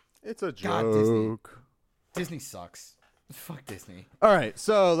 It's a God, Disney. joke. Disney sucks. Fuck Disney. All right,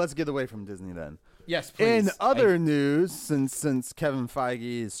 so let's get away from Disney then. Yes, please. In other news, since Kevin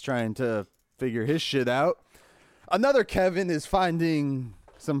Feige is trying to figure his shit out, another Kevin is finding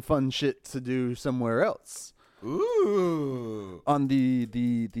some fun shit to do somewhere else. Ooh. On the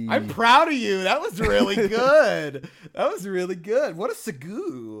I'm proud of you. That was really good. That was really good. What a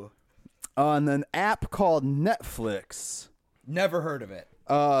sagoo. on an app called Netflix. Never heard of it.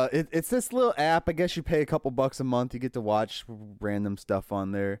 It's this little app. I guess you pay a couple bucks a month. You get to watch random stuff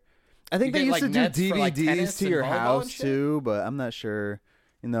on there. I think You they get, used like, to do nets for, like, DVDs tennis to and your volleyball and house shit? too, but I'm not sure.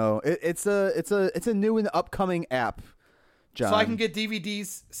 You know, it's a new and upcoming app. John. So I can get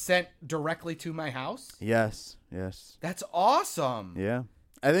DVDs sent directly to my house? Yes. That's awesome. Yeah.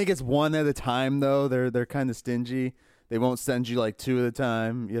 I think it's one at a time though. They're kind of stingy. They won't send you like two at a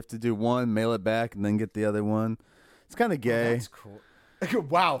time. You have to do one, mail it back, and then get the other one. It's kind of gay. That's cool.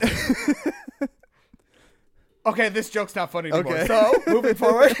 Wow. Okay, this joke's not funny anymore. Okay. So, moving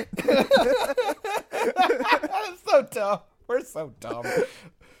forward. That's so dumb. We're so dumb.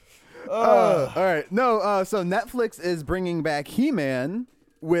 All right. No, so Netflix is bringing back He-Man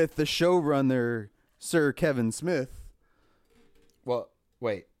with the showrunner Sir Kevin Smith. Well,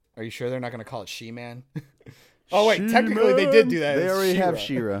 wait. Are you sure they're not going to call it She-Man? Oh, wait. Technically, they did do that. They It's already have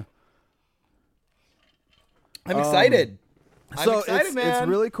She-Ra. She-Ra. I'm excited. I'm So excited, it's man.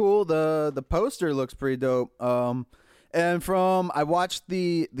 really cool. The poster looks pretty dope. And I watched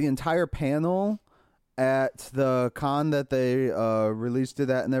the entire panel at the con that they released it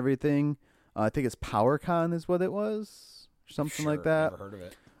at and everything. I think it's PowerCon is what it was, something like that. Never heard of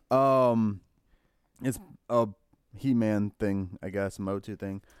it. It's a He-Man thing, I guess, a Motu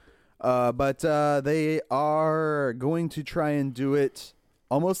thing. But they are going to try and do it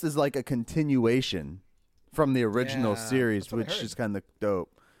almost as like a continuation from the original series, that's what I which heard. is kind of dope.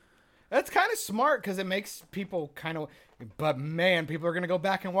 That's kind of smart because it makes people kind of. But man, people are gonna go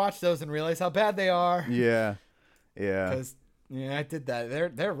back and watch those and realize how bad they are. Yeah. Because I did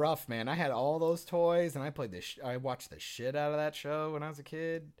that. They're rough, man. I had all those toys and I played this. I watched the shit out of that show when I was a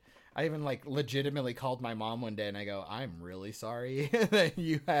kid. I even like legitimately called my mom one day and I go, "I'm really sorry that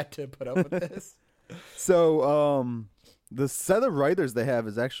you had to put up with this." So, the set of writers they have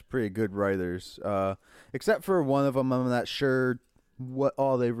is actually pretty good writers. Except for one of them, I'm not sure what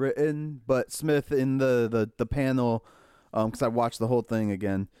all they've written. But Smith in the panel, because I watched the whole thing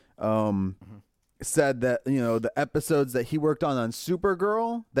again, said that the episodes that he worked on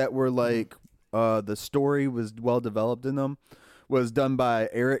Supergirl that were like the story was well developed in them was done by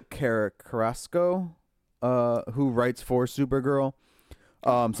Eric Carrasco, who writes for Supergirl.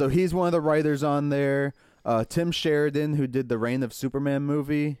 So he's one of the writers on there. Tim Sheridan, who did the Reign of Superman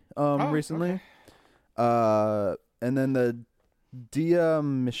movie recently. Okay. And then the Dia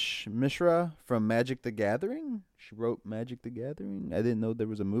Mishra from Magic the Gathering. She wrote Magic the Gathering. I didn't know there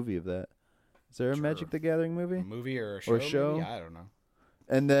was a movie of that. Is there a Magic the Gathering movie? A movie or a show? Maybe? I don't know.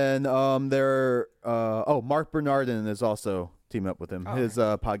 And then Mark Bernardin is also teaming up with him, his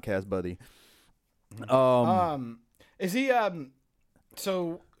podcast buddy. Is he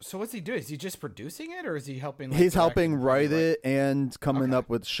so what's he doing? Is he just producing it or is he helping he's helping write it and coming up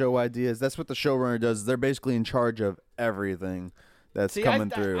with show ideas. That's what the showrunner does. They're basically in charge of everything that's coming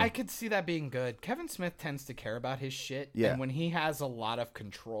through. I could see that being good. Kevin Smith tends to care about his shit. Yeah. And when he has a lot of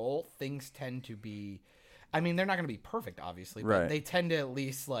control, things tend to be, I mean, they're not going to be perfect, obviously, but Right. they tend to at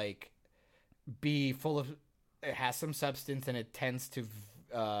least like be full of, it has some substance and it tends to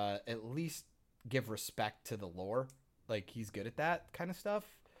at least give respect to the lore. Like he's good at that kind of stuff.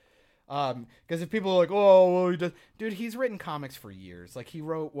 Because if people are like, oh, well, he does, dude, he's written comics for years. Like he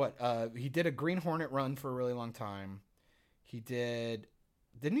wrote he did a Green Hornet run for a really long time. Didn't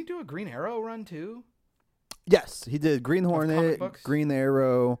he do a Green Arrow run too? Yes, he did Green comic Hornet, books? Green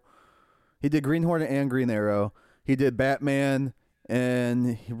Arrow. He did Green Hornet and Green Arrow. He did Batman,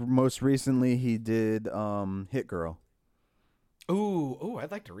 and most recently he did Hit Girl. Ooh,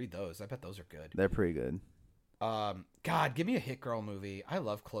 I'd like to read those. I bet those are good. They're pretty good. God, give me a Hit Girl movie. I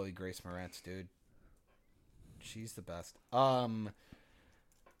love Chloe Grace Moretz, dude. She's the best. I'm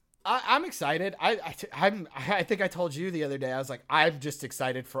excited. I think I told you the other day. I was like, I'm just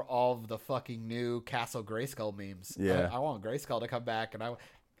excited for all of the fucking new Castle Grayskull memes. Yeah. I want Grayskull to come back, and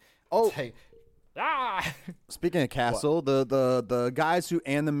Speaking of Castle, the guys who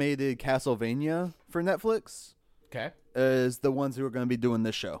animated Castlevania for Netflix okay. is the ones who are going to be doing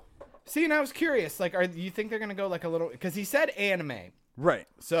this show. See, and I was curious. Like, do you think they're gonna go like a little? Because he said anime, Right.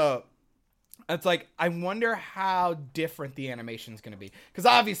 so it's like I wonder how different the animation's gonna be. Because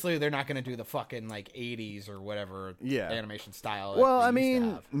obviously they're not gonna do the fucking like 80s or whatever animation style. Well, that I they used to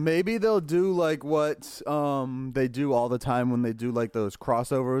mean, have. maybe they'll do like what they do all the time when they do like those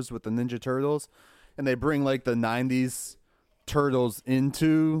crossovers with the Ninja Turtles, and they bring like the 90s turtles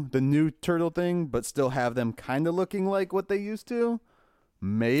into the new turtle thing, but still have them kind of looking like what they used to.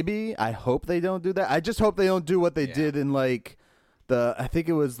 Maybe. I hope they don't do that. I just hope they don't do what they did in like I think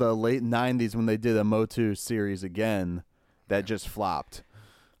it was the late 90s when they did a Motu series again that just flopped.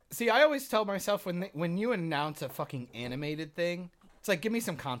 See, I always tell myself when you announce a fucking animated thing, it's like give me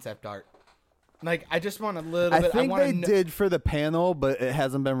some concept art. Like I just want a little bit. I think they did did for the panel, but it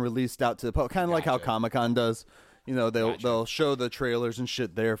hasn't been released out to the public. Kind of like how Gotcha. Comic-Con does. You know, they'll Gotcha. they'll show the trailers and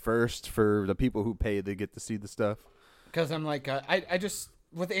shit there first for the people who pay to get to see the stuff. Because I'm like, I just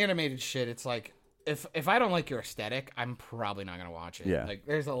with animated shit, it's like if I don't like your aesthetic, I'm probably not gonna watch it. Yeah. Like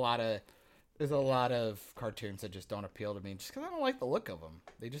there's a lot of cartoons that just don't appeal to me, just because I don't like the look of them.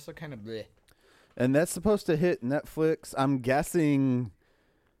 They just look kind of bleh. And that's supposed to hit Netflix, I'm guessing,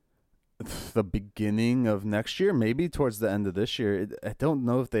 the beginning of next year, maybe towards the end of this year. I don't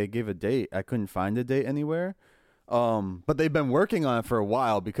know if they gave a date. I couldn't find a date anywhere. But they've been working on it for a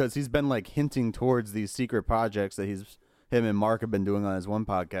while because he's been like hinting towards these secret projects that him and Mark have been doing on his one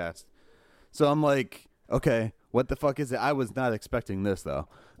podcast. So I'm like, okay, what the fuck is it? I was not expecting this though.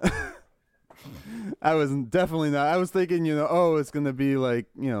 I was definitely not. I was thinking, it's going to be like,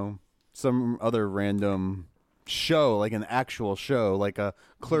 some other random show, like an actual show, like a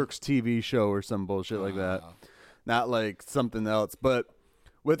Clerks TV show or some bullshit like that. not like something else. But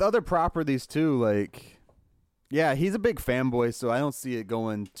with other properties too, like, yeah, he's a big fanboy, so I don't see it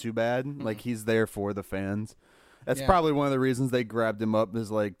going too bad. Like, he's there for the fans. That's probably one of the reasons they grabbed him up, is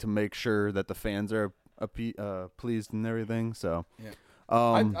like to make sure that the fans are pleased and everything. So yeah.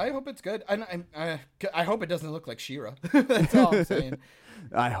 I hope it's good. I hope it doesn't look like She-Ra. That's all I'm saying.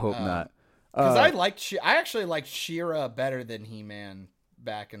 I hope not. Because I actually liked She-Ra better than He-Man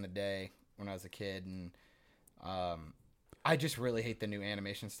back in the day when I was a kid, and I just really hate the new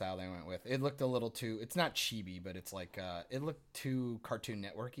animation style they went with. It looked a little too. It's not chibi, but it's like it looked too Cartoon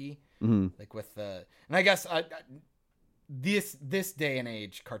Network-y. Like with the, and I guess this day and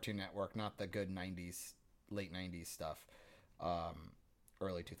age Cartoon Network, not the good '90s, late '90s stuff,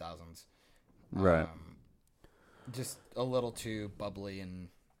 early 2000s, right? Just a little too bubbly and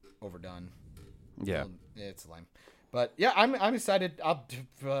overdone. Yeah, it's lame. But yeah, I'm excited. I'll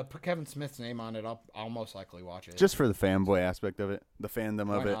put Kevin Smith's name on it. I'll most likely watch it just for the fanboy aspect of it, the fandom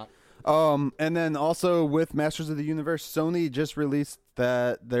Why of it. not? And then also with Masters of the Universe, Sony just released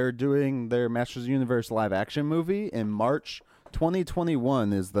that they're doing their Masters of the Universe live action movie in March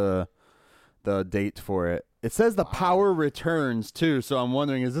 2021 is the date for it. It says the Power returns too, so I'm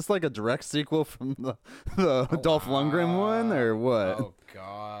wondering, is this like a direct sequel from the Dolph Lundgren one, or what? Oh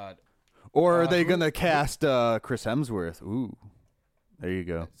God! Or are they gonna cast Chris Hemsworth? Ooh, there you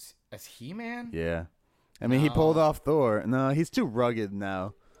go. As He-Man? Yeah, I mean he pulled off Thor. No, he's too rugged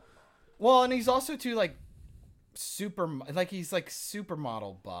now. Well, and he's also too like he's like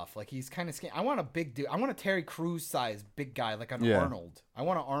supermodel buff. Like he's kind of skinny. I want a big dude. I want a Terry Crews size big guy, like an Arnold. I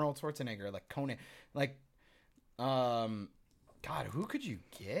want an Arnold Schwarzenegger, like Conan. Like, God, who could you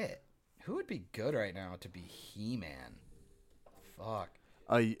get? Who would be good right now to be He-Man? Fuck.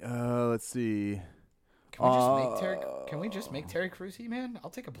 Let's see. Can we just make Terry Crews He-Man? I'll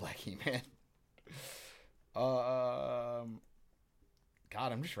take a black He-Man. God,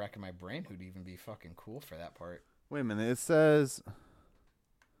 I'm just racking my brain who'd even be fucking cool for that part. Wait a minute. It says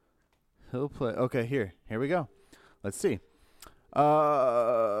he'll play. Okay, here we go. Let's see.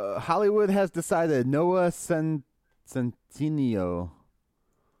 Hollywood has decided Noah Centineo.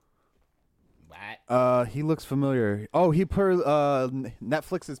 What? He looks familiar. Oh,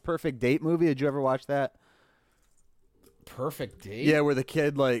 Netflix's Perfect Date movie. Did you ever watch that? Perfect Date? Yeah, where the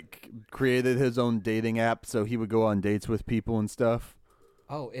kid like created his own dating app so he would go on dates with people and stuff.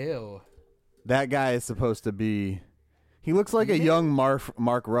 Oh, ew. That guy is supposed to be. He looks like a young Mark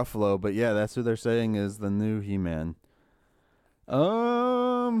Ruffalo, but yeah, that's who they're saying is the new He-Man.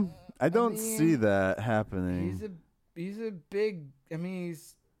 I don't see that happening. He's a big. I mean,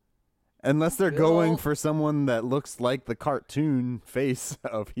 he's. Unless they're going for someone that looks like the cartoon face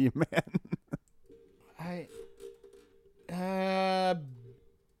of He-Man.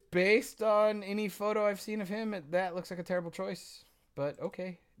 Based on any photo I've seen of him, that looks like a terrible choice. But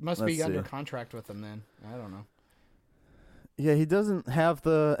okay, must be under contract with him then. I don't know. Yeah, he doesn't have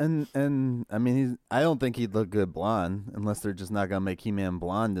the and I mean I don't think he'd look good blonde unless they're just not gonna make He-Man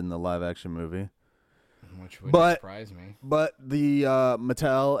blonde in the live action movie. Which would surprise me. But the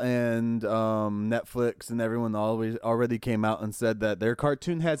Mattel and Netflix and everyone already came out and said that their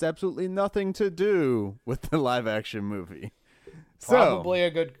cartoon has absolutely nothing to do with the live action movie. Probably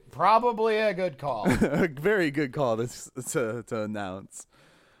a good call. A very good call to announce.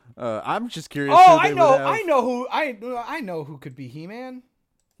 I'm just curious. Oh, I know who could be He-Man.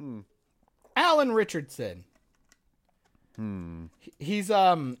 Alan Richardson. He's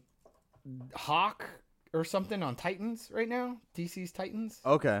Hawk or something on Titans right now. DC's Titans.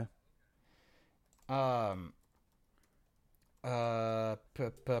 Okay. I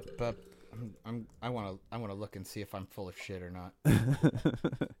want to look and see if I'm full of shit or not.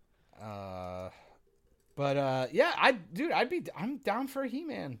 Yeah, I'm down for a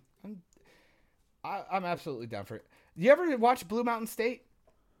He-Man. I'm absolutely down for it. You ever watch Blue Mountain State?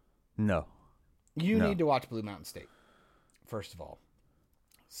 No. You need to watch Blue Mountain State. First of all.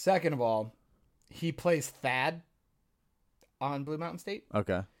 Second of all, he plays Thad on Blue Mountain State.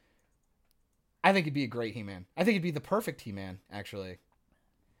 Okay. I think he'd be a great He-Man. I think he'd be the perfect He-Man, actually.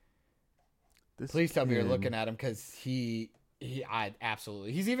 Please tell me you're looking at him, because I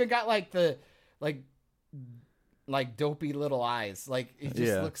absolutely. He's even got like the dopey little eyes. Like he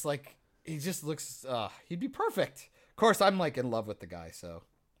just looks he'd be perfect. Of course, I'm like in love with the guy, so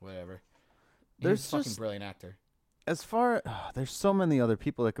whatever. He's a fucking brilliant actor. There's so many other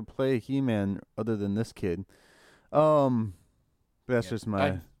people that could play He-Man other than this kid. That's just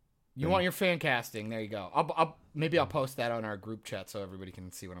my. You want your fan casting? There you go. I'll post that on our group chat so everybody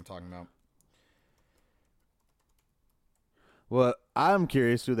can see what I'm talking about. Well, I'm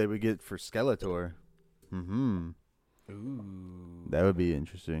curious who they would get for Skeletor. Mm-hmm. Ooh. That would be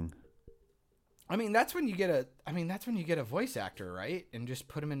interesting. I mean, that's when you get a voice actor, right? And just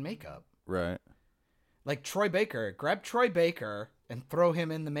put him in makeup. Right. Like Troy Baker. Grab Troy Baker and throw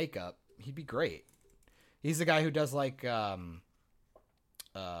him in the makeup. He'd be great. He's the guy who does like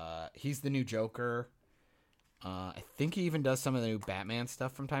he's the new Joker. I think he even does some of the new Batman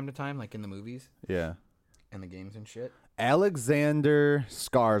stuff from time to time, like in the movies Yeah. and the games and shit. Alexander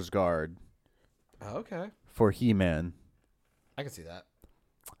Skarsgård Oh, okay. for He-Man. I can see that.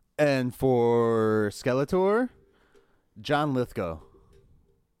 And for Skeletor, John Lithgow.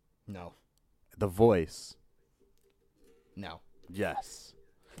 No. The voice. No. Yes.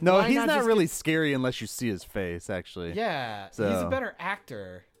 No, Why he's not not just really scary unless you see his face, actually. Yeah. He's So- a better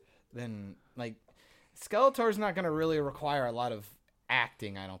actor than like Skeletor's not going to really require a lot of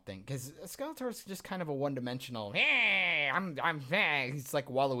acting, I don't think, because Skeletor's just kind of a one-dimensional. Hey, he's like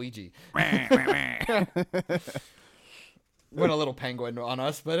Waluigi. Went a little penguin on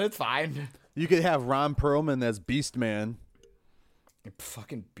us, but it's fine. You could have Ron Perlman as Beast Man.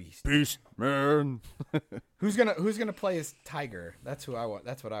 Fucking beast. Beast Man. Who's gonna play as Tiger? That's who I want.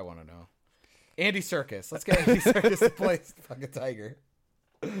 That's what I want to know. Andy Serkis. Let's get Andy Serkis to play fucking Tiger.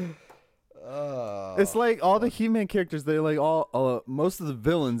 It's like all the He-Man characters, they like all most of the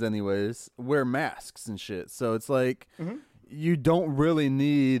villains anyways wear masks and shit. So it's like you don't really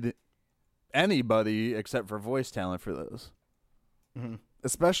need anybody except for voice talent for those.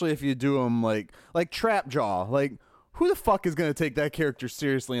 Especially if you do them like Trapjaw. Like, who the fuck is going to take that character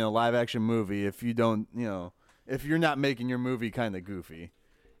seriously in a live action movie if you don't, if you're not making your movie kind of goofy?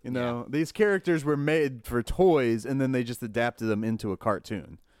 These characters were made for toys and then they just adapted them into a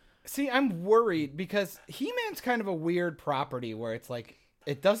cartoon. See, I'm worried because He-Man's kind of a weird property where it's like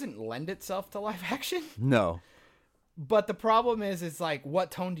it doesn't lend itself to live action. No. But the problem is like,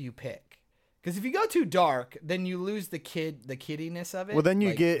 what tone do you pick? Because if you go too dark, then you lose the kiddiness of it. Well, then you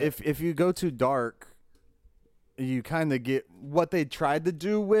like, get if you go too dark, you kind of get what they tried to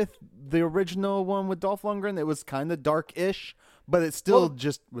do with the original one with Dolph Lundgren. It was kind of dark-ish, but it still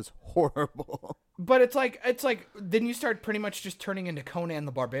just was horrible. But it's like then you start pretty much just turning into Conan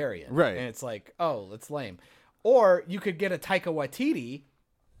the Barbarian, Right? And it's like, oh, that's lame. Or you could get a Taika Waititi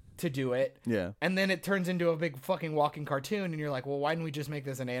to do it, Yeah. and then it turns into a big fucking walking cartoon, and you're like, well, why didn't we just make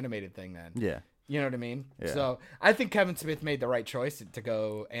this an animated thing then? Yeah. You know what I mean? Yeah. So I think Kevin Smith made the right choice to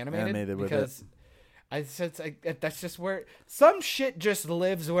go animated with because that's just where some shit just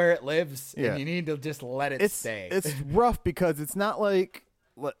lives where it lives, Yeah. and you need to just let it stay. It's rough because it's not like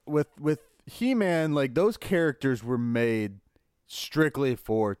with He-Man, like those characters were made strictly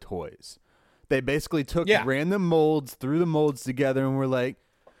for toys. They basically took random molds, threw the molds together, and were like,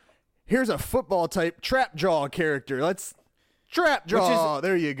 here's a football type Trapjaw character. Let's Trapjaw.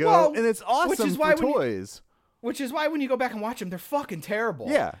 There you go. Well, and it's awesome for toys. Which is why when you go back and watch them, they're fucking terrible.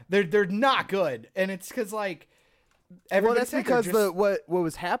 Yeah. They're not good. And it's because, like, Well, that's because what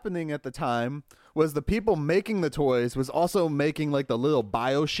was happening at the time was the people making the toys was also making, like, the little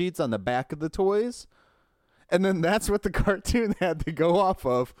bio sheets on the back of the toys. And then that's what the cartoon had to go off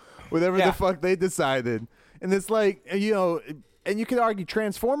of, whatever the fuck they decided. And it's like, and you could argue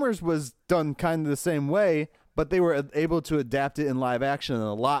Transformers was done kind of the same way, but they were able to adapt it in live action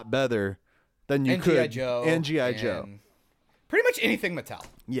a lot better than you could. G.I. Joe. And G.I. Joe. Pretty much anything Mattel.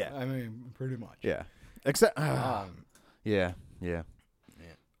 Yeah. I mean, pretty much. Yeah. Except, yeah.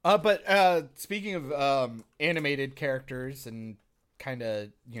 But speaking of animated characters and kind of,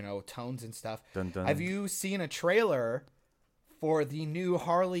 tones and stuff, Dun, dun. have you seen a trailer for the new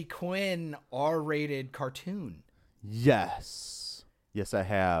Harley Quinn R-rated cartoon? Yes, I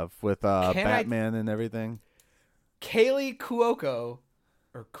have with Batman and everything. Kaylee Cuoco,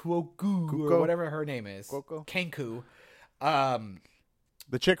 or Cuoco, or whatever her name is, Cuoco? Kenku,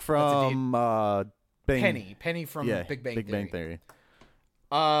 The chick from Penny from Big Bang Theory.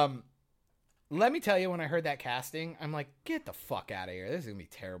 Let me tell you, when I heard that casting, I'm like, get the fuck out of here. This is gonna be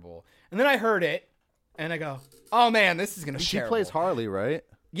terrible. And then I heard it, and I go, oh man, this is gonna be terrible. She plays Harley, right?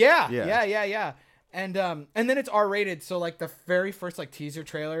 Yeah. And then it's R-rated, so like the very first like teaser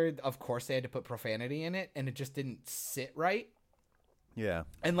trailer, of course they had to put profanity in it, and it just didn't sit right. Yeah.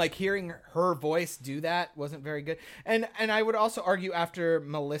 And like hearing her voice do that wasn't very good. And I would also argue after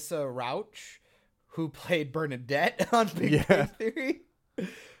Melissa Rauch, who played Bernadette on Big Bang Theory,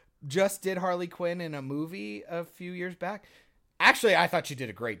 just did Harley Quinn in a movie a few years back. Actually, I thought she did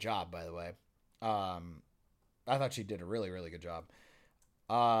a great job, by the way. I thought she did a really, really good job.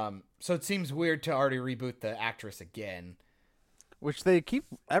 So it seems weird to already reboot the actress again. Which they keep,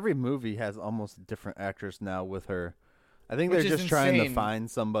 every movie has almost a different actress now with her. I think they're Which is just trying to insane. find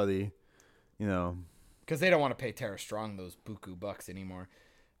somebody, Because because they don't want to pay Tara Strong those buku bucks anymore.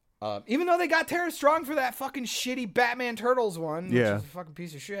 Even though they got Tara Strong for that fucking shitty Batman Turtles one, which is a fucking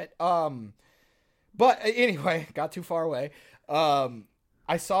piece of shit. But anyway, got too far away.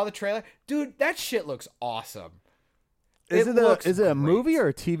 I saw the trailer. Dude, that shit looks awesome. Is it a movie or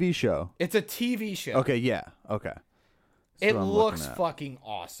a TV show? It's a TV show. Okay, yeah. Okay. It looks fucking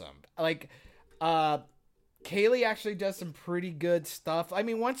awesome. Like, Kaylee actually does some pretty good stuff. I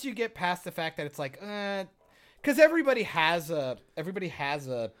mean, once you get past the fact that it's like, because everybody has a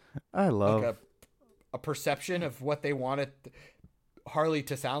perception of what they want Harley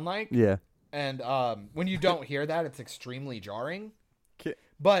to sound like. Yeah. And when you don't hear that, it's extremely jarring. Okay.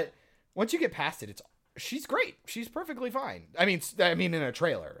 But once you get past it, she's great. She's perfectly fine. I mean, in a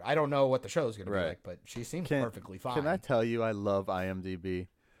trailer. I don't know what the show's going to be like, but she seems perfectly fine. Can I tell you I love IMDb?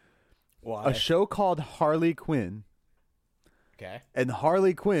 Why? A show called Harley Quinn. Okay. And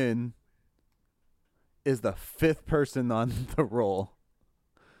Harley Quinn is the 5th person on the roll.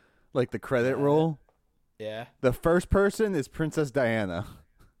 Like the credit roll. Yeah. The first person is Princess Diana.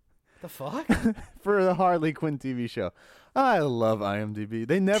 The fuck? For the Harley Quinn TV show. I love IMDb.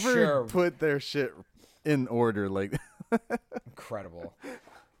 They never put their shit in order like incredible.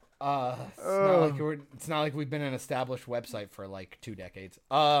 It's not like we've been an established website for like 2 decades.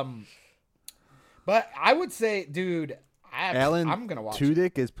 But I would say, dude, I'm gonna watch.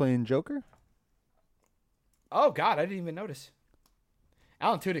 Tudyk is playing Joker. Oh God, I didn't even notice.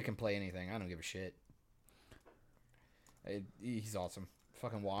 Alan Tudyk can play anything. I don't give a shit. He's awesome.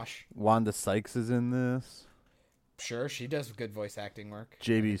 Fucking wash. Wanda Sykes is in this. Sure, she does good voice acting work.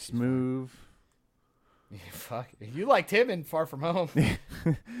 JB Smoove. Yeah, fuck, you liked him in Far From Home.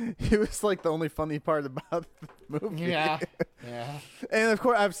 He was like the only funny part about the movie. Yeah. And of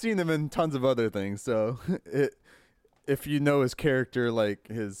course, I've seen him in tons of other things. So, if you know his character, like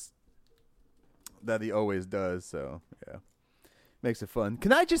that he always does. So yeah, makes it fun.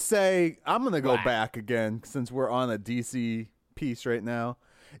 Can I just say I'm gonna go back again since we're on a DC piece right now.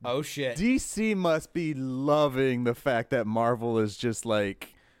 Oh shit! DC must be loving the fact that Marvel is just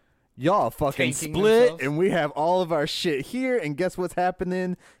like, y'all fucking tanking split themselves. and we have all of our shit here, and guess what's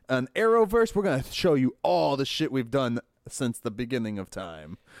happening on Arrowverse? We're gonna show you all the shit we've done since the beginning of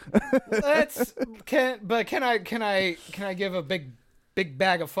time. Can I give a big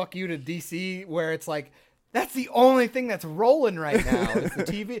bag of fuck you to DC where it's like, that's the only thing that's rolling right now is the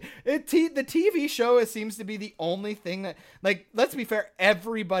TV. The TV show seems to be the only thing that, like, let's be fair,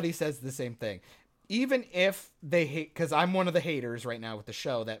 everybody says the same thing. Even if they hate, because I'm one of the haters right now with the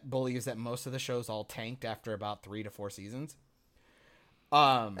show that believes that most of the shows all tanked after about 3 to 4 seasons.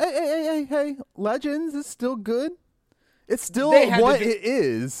 Hey, Legends is still good. It's still what it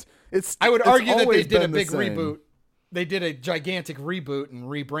is. I would argue that they did a been big the same. reboot. They did a gigantic reboot and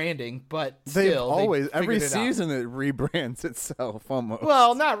rebranding, but They've still, always they every figured it out. season it rebrands itself almost.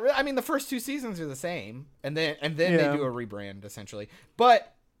 Well, not really. I mean, the first 2 seasons are the same, and then they do a rebrand essentially.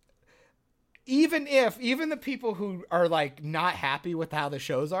 But even the people who are like not happy with how the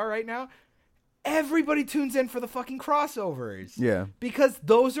shows are right now, everybody tunes in for the fucking crossovers. Yeah, because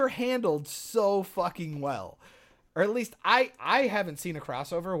those are handled so fucking well. Or at least I haven't seen a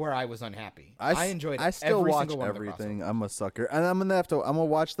crossover where I was unhappy. I enjoyed it. I still every watch single one everything. I'm a sucker, and I'm gonna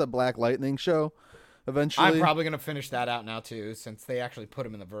watch the Black Lightning show eventually. I'm probably gonna finish that out now too, since they actually put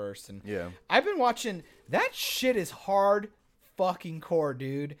him in the verse. And yeah, I've been watching that shit. Is hard fucking core,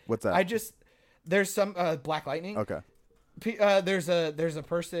 dude. What's that? There's some Black Lightning. Okay. There's a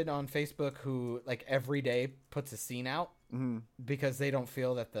person on Facebook who like every day puts a scene out because they don't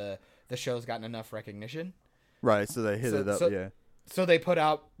feel that the show's gotten enough recognition. Right, so they hit it up, yeah. So they put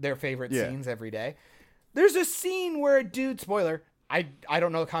out their favorite scenes every day. There's a scene where a dude, spoiler, I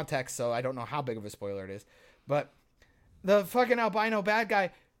don't know the context, so I don't know how big of a spoiler it is, but the fucking albino bad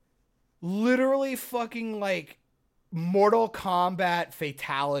guy literally fucking like Mortal Kombat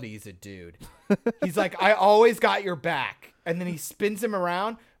fatalities a dude. He's like, I always got your back. And then he spins him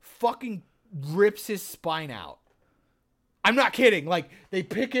around, fucking rips his spine out. I'm not kidding. Like, they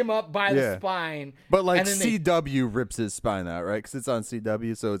pick him up by the spine. But, like, CW rips his spine out, right? Because it's on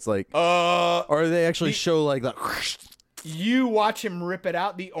CW, so it's like... or they actually show, like, the... You watch him rip it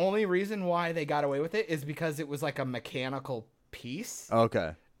out. The only reason why they got away with it is because it was, like, a mechanical piece.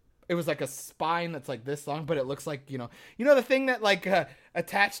 Okay. It was, like, a spine that's, like, this long, but it looks like, you know the thing that, like,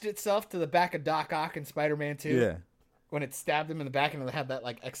 attached itself to the back of Doc Ock in Spider-Man 2? Yeah. When it stabbed him in the back and it had that,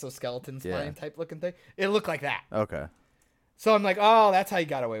 like, exoskeleton spine type looking thing? It looked like that. Okay. So I'm like, oh, that's how you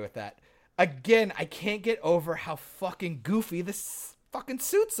got away with that. Again, I can't get over how fucking goofy the fucking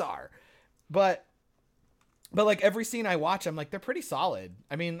suits are. But But like every scene I watch, I'm like, they're pretty solid.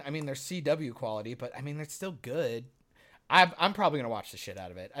 I mean, they're CW quality, but I mean, they're still good. I'm probably gonna watch the shit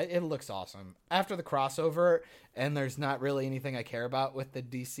out of it. It looks awesome. After the crossover, and there's not really anything I care about with the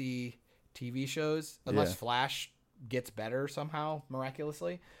DC TV shows, unless Flash gets better somehow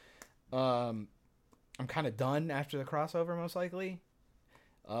miraculously. I'm kind of done after the crossover, most likely.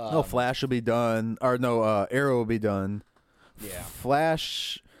 No, Flash will be done, or no, Arrow will be done. Yeah,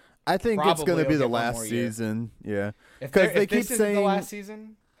 Flash. I think Probably it's going to be will the get one last more year. season. Yeah, if they keep this isn't saying the last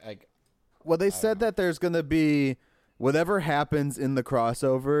season, like, well, they said that there's going to be whatever happens in the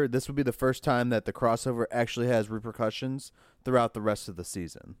crossover. This would be the first time that the crossover actually has repercussions throughout the rest of the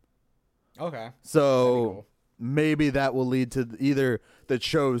season. okay, So That'd be cool. maybe that will lead to either the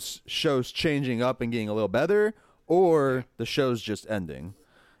shows changing up and getting a little better, or the show's just ending.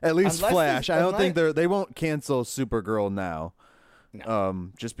 At least Unless Flash. there's- I don't think unless- they won't cancel Supergirl now.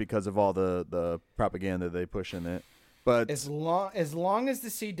 No. Just because of all the propaganda they push in it. But As long as the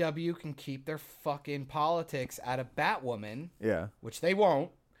CW can keep their fucking politics out of Batwoman, yeah. which they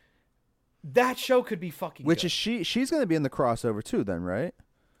won't, that show could be fucking Which good. is she's going to be in the crossover too then, right?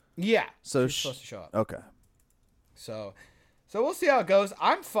 Yeah. So she's supposed to show up. Okay. So we'll see how it goes.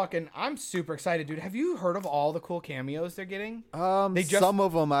 I'm super excited, dude. Have you heard of all the cool cameos they're getting? They just- Some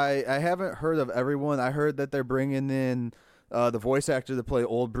of them I haven't heard of everyone. I heard that they're bringing in the voice actor to play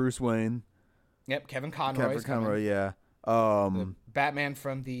old Bruce Wayne. Yep, Kevin Conroy. Kevin Conroy, yeah. Batman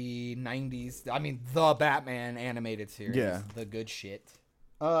from the 90s. I mean, the Batman animated series. Yeah. The good shit.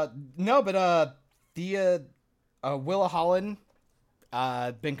 No, but Willa Holland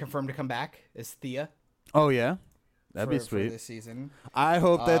been confirmed to come back as Thea. Oh yeah. That'd be for sweet. this season. I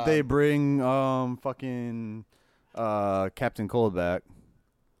hope that they bring fucking Captain Cold back.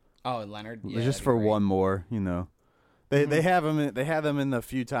 Oh, Leonard. Yeah, Just that'd be for great. one more, you know. They have him. They had him in a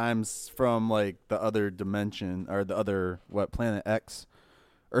few times from like the other dimension or the other Planet X,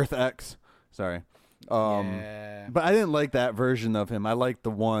 Earth X. Sorry. Yeah. But I didn't like that version of him. I liked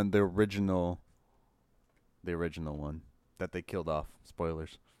the original one that they killed off.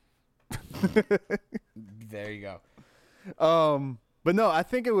 Spoilers. There you go. But no, I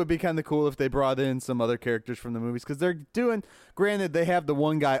think it would be kind of cool if they brought in some other characters from the movies because they're doing. Granted, they have the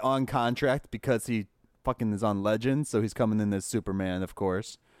one guy on contract because he fucking is on Legends, so he's coming in as Superman, of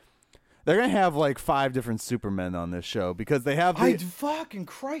course. They're gonna have like 5 different Supermen on this show because they have. Fucking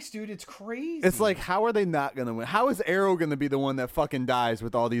Christ, dude, it's crazy. It's like, how are they not gonna win? How is Arrow gonna be the one that fucking dies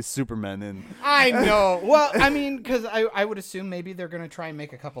with all these Supermen? And I know. Well, I mean, because I would assume maybe they're gonna try and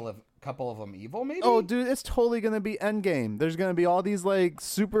make a couple of them evil. Maybe. oh, dude, it's totally gonna be Endgame. There's gonna be all these like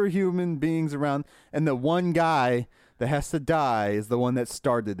superhuman beings around, and the one guy that has to die is the one that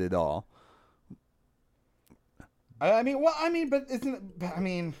started it all. but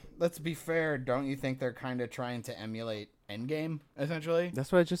let's be fair. Don't you think they're kind of trying to emulate Endgame essentially?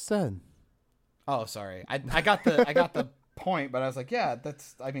 That's what I just said. Oh, sorry. I got the point, but I was like, yeah,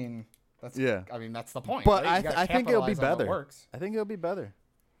 that's the point. But right? You gotta I think it'll be capitalize on what better. works. I think it'll be better,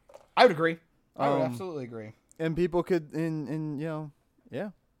 I would agree. I would absolutely agree. and people could it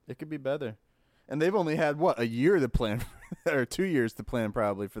could be better. And they've only had a year to plan, or 2 years to plan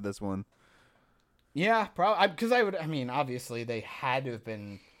probably for this one. Yeah, probably because obviously they had to have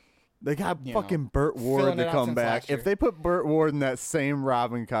been. They got You fucking know, Burt Ward filling it to out come since back. last year. If they put Burt Ward in that same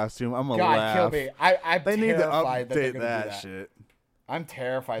Robin costume, I'm gonna God, laugh. kill me. I'm They need to terrified that they're update gonna do that shit. I'm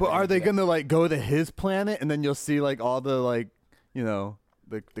terrified. But they're are they do that. gonna like go to his planet and then you'll see like all the like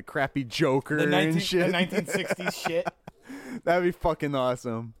the crappy Joker the and shit? 1960s shit? That'd be fucking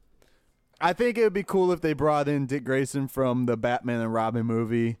awesome. I think it would be cool if they brought in Dick Grayson from the Batman and Robin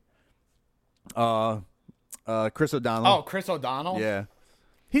movie. Chris O'Donnell. Oh, Chris O'Donnell. Yeah.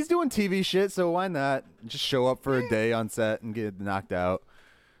 He's doing TV shit, so why not just show up for a day on set and get knocked out?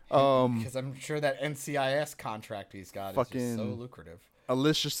 Because I'm sure that NCIS contract he's got is just so Fucking- lucrative.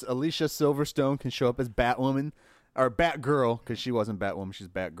 Alicia Silverstone can show up as Batwoman or Batgirl because she wasn't Batwoman, she's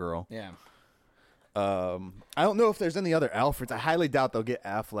Batgirl. Yeah. I don't know if there's any other Alfreds. I highly doubt they'll get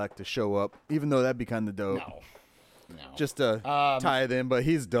Affleck to show up, even though that'd be kind of dope. No. Just to tie it in, but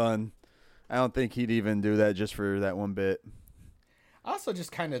he's done. I don't think he'd even do that just for that one bit. I also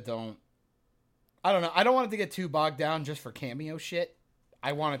just kind of don't. I don't know. I don't want it to get too bogged down just for cameo shit.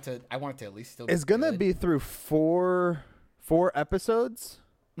 I want it to at least still. It's gonna good. be through four episodes.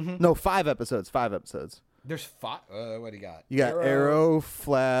 Mm-hmm. No, 5 episodes. 5 episodes. There's 5. What do you got? You got Arrow,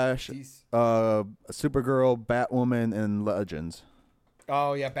 Flash, Jeez. Supergirl, Batwoman, and Legends.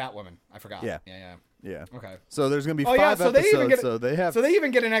 Oh yeah, Batwoman. I forgot. Yeah. Yeah. Okay. So there's gonna be Oh, yeah, 5 so they even episodes. get- So they have. So they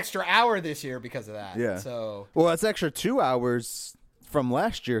even get an extra hour this year because of that. Yeah. So. Well, it's extra 2 hours from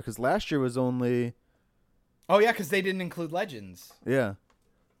last year because last year was only. Oh yeah, because they didn't include Legends. Yeah.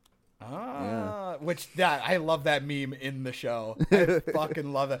 Which I love that meme in the show. I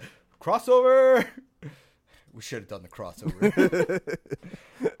fucking love it. Crossover. We should have done the crossover.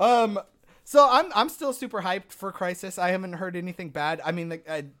 So I'm still super hyped for Crisis. I haven't heard anything bad. I mean,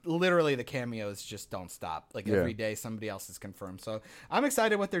 literally the cameos just don't stop. Like every day, somebody else is confirmed. So I'm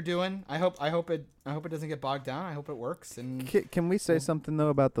excited what they're doing. I hope it doesn't get bogged down. I hope it works. And Can we say something though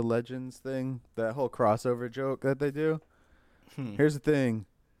about the Legends thing? That whole crossover joke that they do. Here's the thing: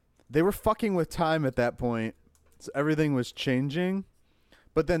 they were fucking with time at that point, so everything was changing.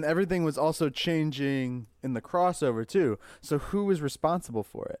 But then everything was also changing in the crossover too. So who was responsible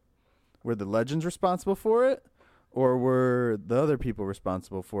for it? Were the Legends responsible for it, or were the other people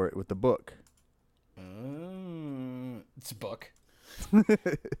responsible for it with the book? It's a book.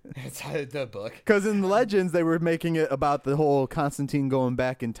 It's the book. Because in the Legends, they were making it about the whole Constantine going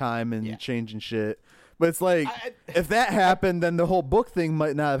back in time and changing shit. But it's like, if that happened, then the whole book thing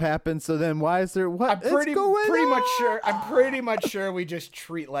might not have happened. So then why is there what? I'm pretty much sure we just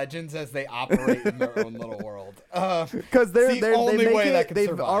treat Legends as they operate in their own little world. Because they've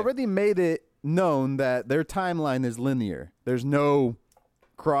already made it known that their timeline is linear. There's no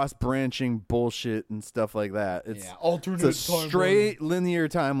cross-branching bullshit and stuff like that. It's a straight linear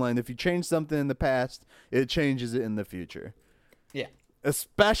timeline. If you change something in the past, it changes it in the future. Yeah.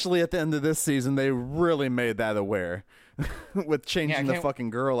 Especially at the end of this season, they really made that aware with changing the fucking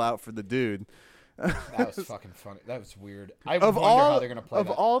girl out for the dude. That was fucking funny. That was weird. I wonder how they're gonna play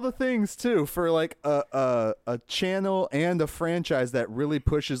that. Of all the things too, for like a channel and a franchise that really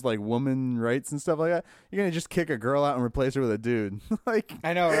pushes like woman rights and stuff like that, you're gonna just kick a girl out and replace her with a dude. Like,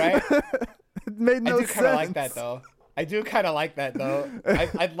 I know, right? It made no sense. I do kind of like that though.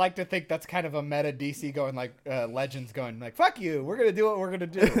 I'd like to think that's kind of a meta DC going like Legends going like, fuck you, we're gonna do what we're gonna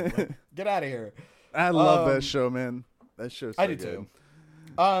do. Like, get out of here. I love that show, man. That show's so I do good.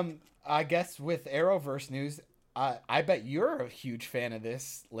 Too. I guess with Arrowverse news, I bet you're a huge fan of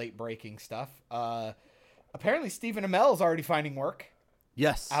this late breaking stuff. Apparently Stephen Amell is already finding work.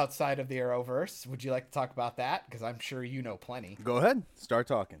 Yes. Outside of the Arrowverse. Would you like to talk about that? Because I'm sure you know plenty. Go ahead. Start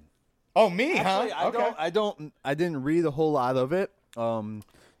talking. Oh, me, Actually, huh? I didn't read a whole lot of it.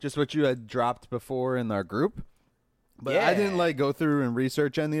 Just what you had dropped before in our group. But I didn't like go through and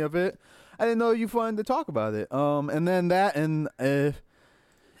research any of it. I didn't know you wanted to talk about it. And then that, and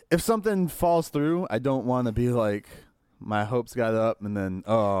if something falls through, I don't want to be like, my hopes got up and then,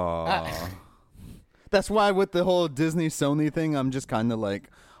 That's why with the whole Disney Sony thing, I'm just kind of like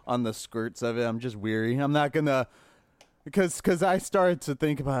on the skirts of it. I'm just weary. I'm not going to, because I started to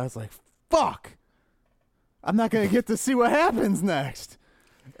think about it. I was like, fuck, I'm not going to get to see what happens next.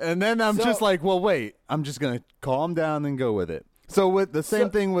 And then I'm just like, well, wait, I'm just going to calm down and go with it. So with the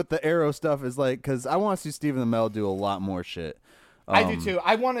same thing with the Arrow stuff is like, because I want to see Stephen Amell do a lot more shit. I do too.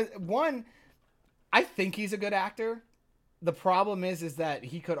 I think he's a good actor. The problem is that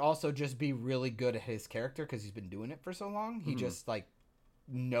he could also just be really good at his character because he's been doing it for so long. He just like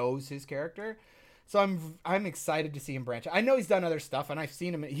knows his character. So I'm excited to see him branch. I know he's done other stuff, and I've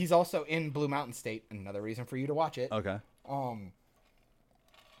seen him. He's also in Blue Mountain State. Another reason for you to watch it. Okay.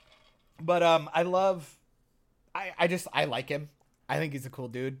 But I like him. I think he's a cool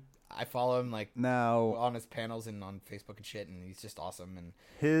dude. I follow him like now on his panels and on Facebook and shit, and he's just awesome. And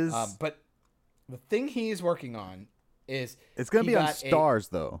his but the thing he is working on is it's gonna be on Stars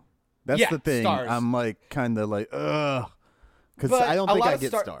though. That's the thing. Stars. I'm like kind of like because I don't think I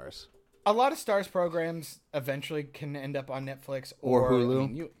get Stars. A lot of Stars programs eventually can end up on Netflix or Hulu. I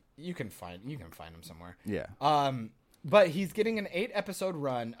mean, you can find them somewhere. Yeah. But he's getting an 8-episode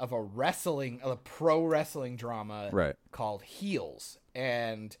run of a pro wrestling drama called Heels.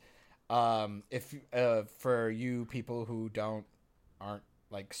 And if for you people who aren't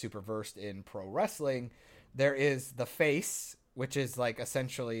like super versed in pro wrestling, there is the face, which is like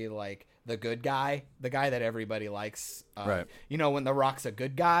essentially like the good guy, the guy that everybody likes. You know, when The Rock's a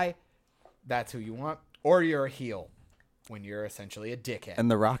good guy, that's who you want. Or you're a heel, when you're essentially a dickhead.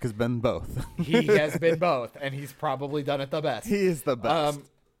 And The Rock has been both. He has been both, and he's probably done it the best. He is the best.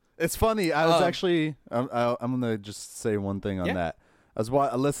 It's funny. I was actually I'm going to just say one thing on that. I was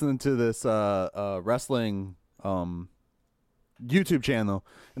listening to this wrestling YouTube channel,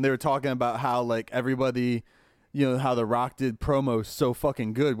 and they were talking about how like everybody, you know, how The Rock did promos so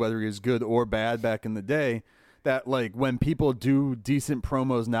fucking good, whether he was good or bad back in the day, that like when people do decent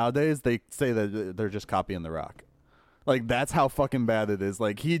promos nowadays, they say that they're just copying The Rock. Like, that's how fucking bad it is.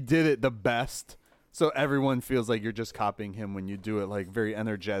 Like, he did it the best, so everyone feels like you're just copying him when you do it, like, very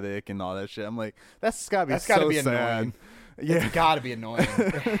energetic and all that shit. I'm like, that's gotta be so sad. Annoying. Yeah. It's gotta be annoying.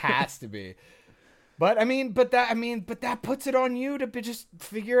 It has to be. But that puts it on you to just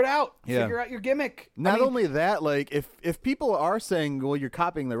figure it out. Yeah. Figure out your gimmick. Not only that, like if people are saying, well, you're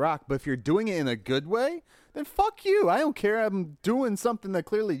copying The Rock, but if you're doing it in a good way, then fuck you. I don't care. I'm doing something that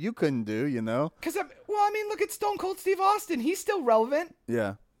clearly you couldn't do, you know? Because look at Stone Cold Steve Austin. He's still relevant.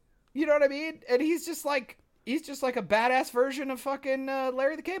 Yeah. You know what I mean? And he's just like a badass version of fucking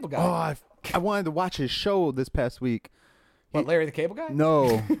Larry the Cable Guy. Oh, I wanted to watch his show this past week. What, Larry the Cable Guy?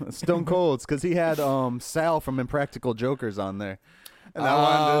 No, Stone Cold's, because he had Sal from Impractical Jokers on there, and I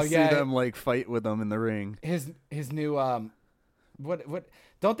wanted to see them like fight with him in the ring. His new what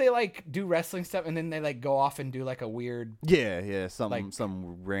don't they like do wrestling stuff and then they like go off and do like a weird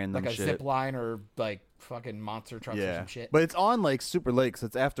some random like a shit. zip line or like fucking monster trucks or some shit. But it's on like Super Late, so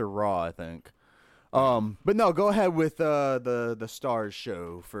it's after Raw, I think. But no, go ahead with the Stars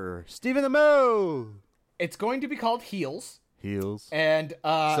show for Stephen Amell. It's going to be called Heels. And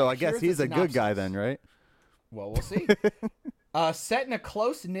so I guess he's a good guy then, right? Well, we'll see. Set in a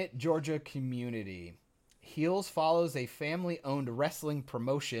close-knit Georgia community, Heels follows a family-owned wrestling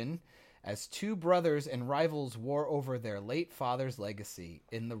promotion as two brothers and rivals war over their late father's legacy.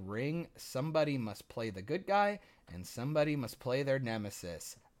 In the ring, somebody must play the good guy and somebody must play their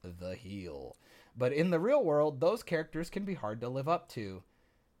nemesis, the heel. But in the real world, those characters can be hard to live up to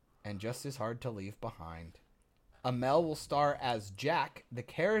and just as hard to leave behind. Amell will star as Jack, the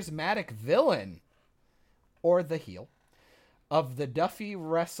charismatic villain, or the heel, of the Duffy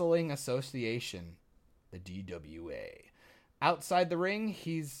Wrestling Association, the DWA. Outside the ring,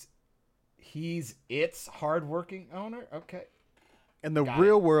 he's its hardworking owner. Okay. In the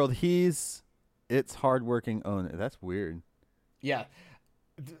real world, he's its hardworking owner. That's weird. Yeah.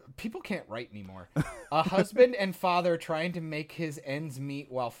 People can't write anymore. A husband and father trying to make his ends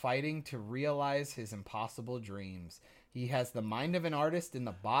meet while fighting to realize his impossible dreams. He has the mind of an artist and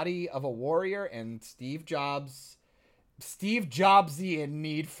the body of a warrior, and Steve Jobsian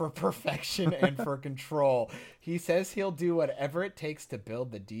need for perfection and for control. He says he'll do whatever it takes to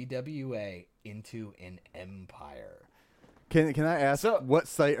build the DWA into an empire. Can I ask, what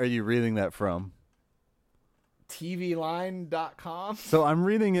site are you reading that from? TVline.com. So I'm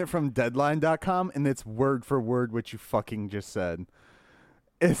reading it from Deadline.com, and it's word for word what you fucking just said.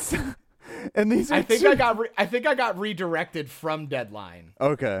 It's and these are I think I got redirected from Deadline.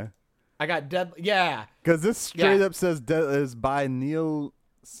 Okay. I got yeah. Because this straight up says is by Neil.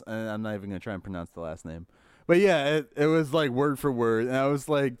 And I'm not even gonna try and pronounce the last name. But yeah, it was like word for word, and I was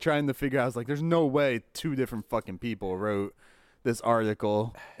like trying to figure out. I was like, "There's no way two different fucking people wrote this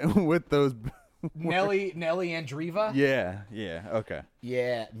article with those." Nelly Andriva? Yeah, okay.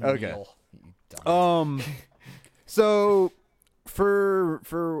 Yeah, okay. Neil, so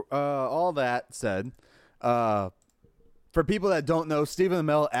for all that said, for people that don't know, Stephen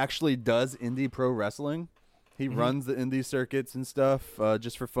Amell actually does indie pro wrestling. He runs the indie circuits and stuff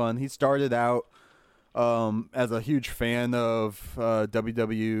just for fun. He started out as a huge fan of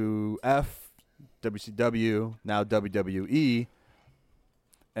WWF, WCW, now WWE,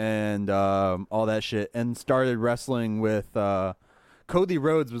 and all that shit, and started wrestling with Cody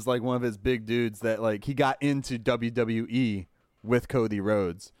Rhodes was like one of his big dudes that like he got into WWE with Cody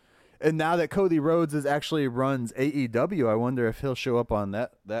Rhodes. And now that Cody Rhodes actually runs AEW, I wonder if he'll show up on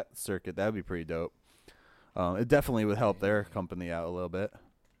that circuit. That'd be pretty dope. It definitely would help their company out a little bit.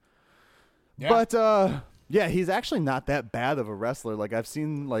 Yeah. But yeah, he's actually not that bad of a wrestler. Like I've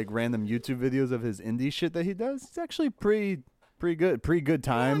seen like random YouTube videos of his indie shit that he does. It's actually pretty good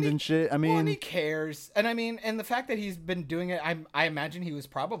timed and shit. I mean, and he cares, and I mean, and the fact that he's been doing it, I imagine he was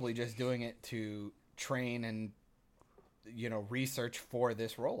probably just doing it to train and research for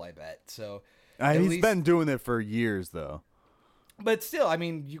this role. I bet so. He's been doing it for years though. But still, I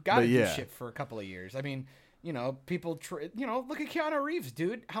mean, you got to do shit for a couple of years. I mean, people, look at Keanu Reeves,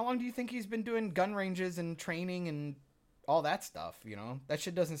 dude. How long do you think he's been doing gun ranges and training and all that stuff? That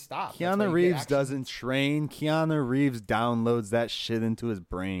shit doesn't stop. Keanu Reeves doesn't train. Keanu Reeves downloads that shit into his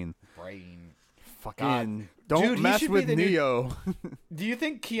brain. Fucking don't mess with Neo. Do you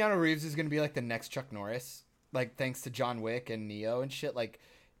think Keanu Reeves is going to be like the next Chuck Norris? Like, thanks to John Wick and Neo and shit? Like,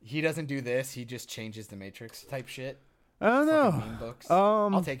 he doesn't do this. He just changes the Matrix type shit. I don't know.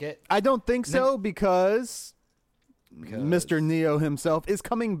 I'll take it. I don't think so because Mr. Neo himself is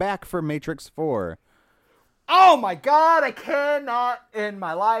coming back for Matrix 4. Oh my God, I cannot in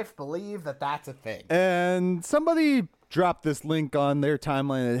my life believe that that's a thing. And somebody dropped this link on their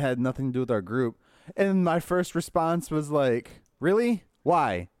timeline that had nothing to do with our group. And my first response was like, really?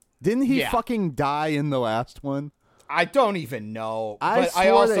 Why? Didn't he fucking die in the last one? I don't even know. I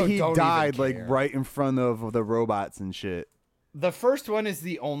swore that he died like right in front of the robots and shit. The first one is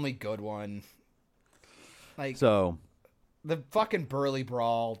the only good one. Like So the fucking Burly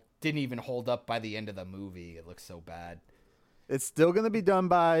Brawl didn't even hold up by the end of the movie. It looks so bad. it's still going to be done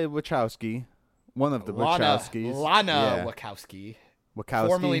by Wachowski, one of the Wachowskis. Lana Wachowski. Wachowski.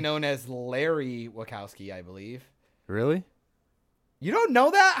 Formerly known as Larry Wachowski, I believe. Really? You don't know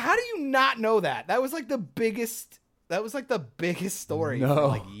that? How do you not know that? That was like the biggest story for No.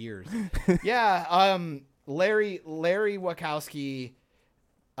 like years. Yeah, Larry Wachowski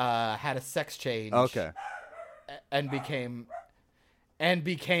had a sex change. Okay. And became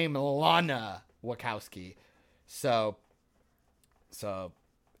Lana Wachowski. So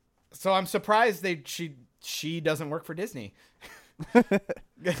I'm surprised she doesn't work for Disney.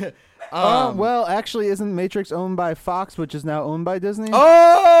 Well, actually, isn't Matrix owned by Fox, which is now owned by Disney?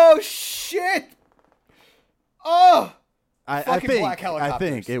 Oh shit! Oh, I fucking think black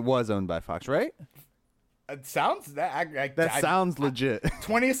helicopters. it was owned by Fox, right? it sounds that Sounds legit.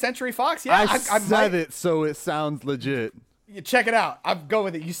 20th Century Fox. Yeah, I said said it, so it sounds legit. You check it out. I'm going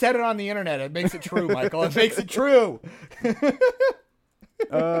with it. You said it on the internet. It makes it true, Michael. It makes it true.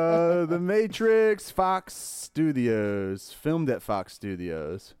 The Matrix, Fox Studios, filmed at Fox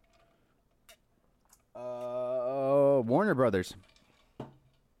Studios. Warner Brothers.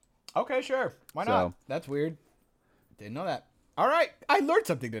 Okay, sure. Why So- not? That's weird. Didn't know that. All right. I learned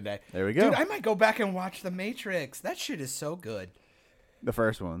something today. There we go. Dude, I might go back and watch The Matrix. That shit is so good. The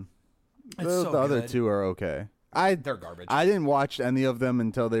first one. It's The so other good. two are okay. They're garbage. I didn't watch any of them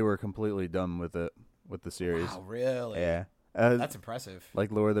until they were completely done with the series. Wow, really? Yeah. That's impressive.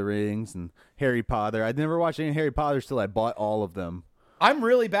 Like Lord of the Rings and Harry Potter. I'd never watched any Harry Potters till I bought all of them. I'm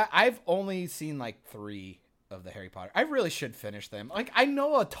really bad. I've only seen like 3 of the Harry Potter. I really should finish them. Like I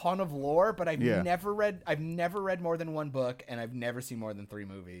know a ton of lore, but I've never read more than 1 book, and I've never seen more than 3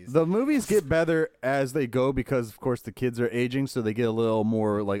 movies. The movies get better as they go because, of course, the kids are aging, so they get a little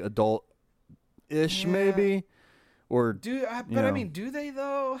more like adult-ish, maybe. Or I mean, do they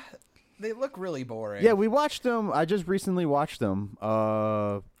though? They look really boring. yeah, we watched them. I just recently watched them.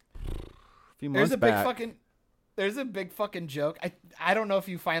 A few months back. There's a big fucking joke. I don't know if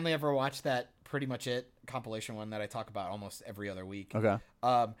you finally ever watched that Pretty Much It compilation one that I talk about almost every other week. Okay.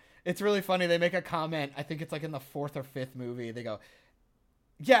 It's really funny. They make a comment. I think it's like in the 4th or 5th movie. They go,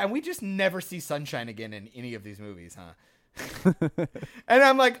 "Yeah, and we just never see sunshine again in any of these movies, huh?" And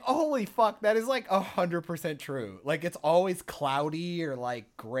I'm like, holy fuck, that is like 100% true. Like it's always cloudy or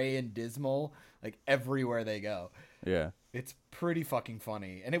like gray and dismal, like everywhere they go. Yeah. It's pretty fucking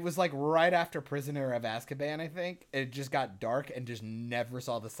funny. And it was like right after Prisoner of Azkaban, I think. It just got dark and just never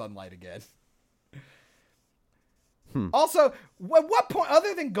saw the sunlight again. Also, what point,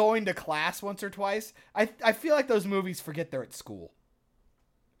 other than going to class once or twice, I feel like those movies forget they're at school.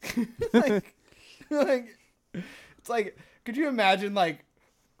 like, it's like, could you imagine, like,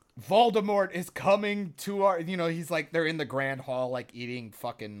 Voldemort is coming to our, he's like, they're in the grand hall, like, eating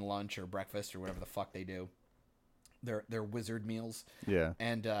fucking lunch or breakfast or whatever the fuck they do. Their wizard meals. Yeah.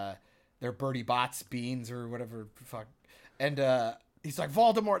 And their Bertie Bott's beans or whatever fuck. And he's like,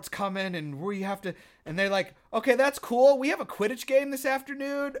 Voldemort's coming and we have to, and they're like, okay, that's cool. We have a Quidditch game this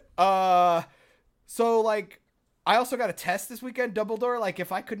afternoon. So like, I also got a test this weekend, Dumbledore. Like,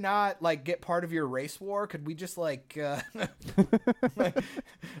 if I could not like get part of your race war, could we just like,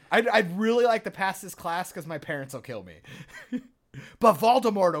 I'd really like to pass this class because my parents will kill me. But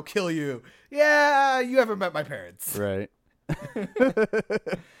Voldemort will kill you. Yeah, you haven't met my parents. Right.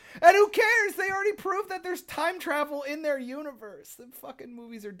 And who cares? They already proved that there's time travel in their universe. The fucking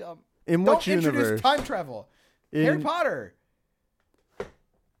movies are dumb. In Don't which universe? introduce time travel. Harry Potter.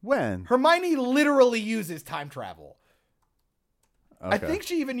 When? Hermione literally uses time travel. Okay. I think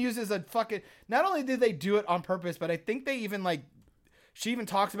she even uses a fucking... Not only did they do it on purpose, but I think they even like... She even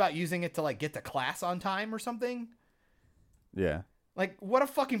talks about using it to like get to class on time or something. Yeah. Like, what a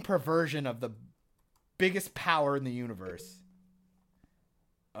fucking perversion of the biggest power in the universe.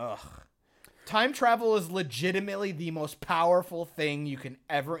 Ugh. Time travel is legitimately the most powerful thing you can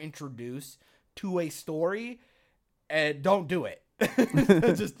ever introduce to a story. And don't do it.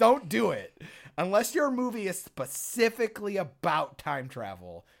 Just don't do it. Unless your movie is specifically about time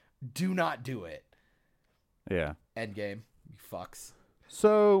travel, do not do it. Yeah. Endgame. You fucks.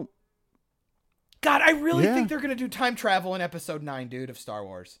 So... God, I really think they're going to do time travel in episode 9, dude, of Star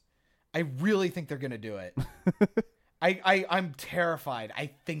Wars. I really think they're going to do it. I'm terrified.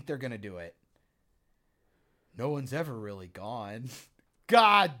 I think they're going to do it. No one's ever really gone.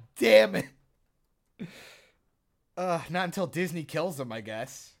 God damn it. Not until Disney kills them, I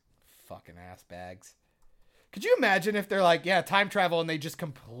guess. Fucking ass bags. Could you imagine if they're like, yeah, time travel, and they just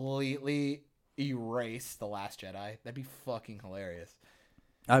completely erase The Last Jedi? That'd be fucking hilarious.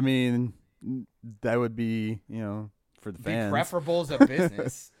 I mean, that would be, for the Be fans. preferable as a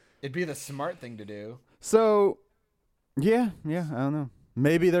business. It'd be the smart thing to do. So, yeah, I don't know.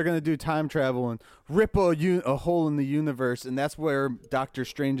 Maybe they're going to do time travel and rip a hole in the universe, and that's where Doctor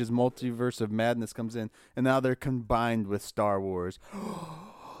Strange's Multiverse of Madness comes in, and now they're combined with Star Wars.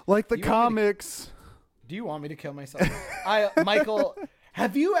 Like the comics. Do you want me to kill myself? Michael,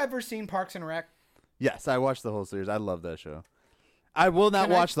 have you ever seen Parks and Rec? Yes, I watched the whole series. I love that show. I will not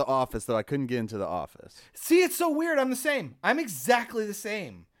watch The Office, though. I couldn't get into The Office. See, it's so weird. I'm the same. I'm exactly the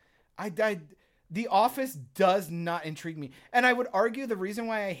same. The Office does not intrigue me. And I would argue the reason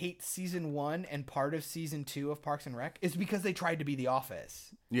why I hate season 1 and part of season 2 of Parks and Rec is because they tried to be The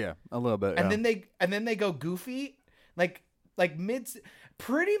Office. Yeah, a little bit. And then they go goofy, like mid,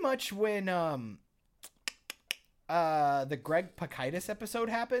 pretty much when the Greg Pakaitis episode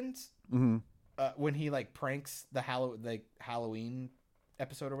happens. Mm-hmm. When he pranks the Halloween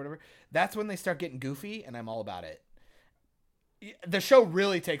episode or whatever, that's when they start getting goofy, and I'm all about it. The show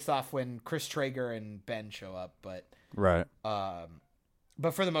really takes off when Chris Traeger and Ben show up, but right.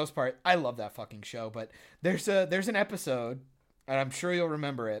 But for the most part, I love that fucking show. But there's an episode, and I'm sure you'll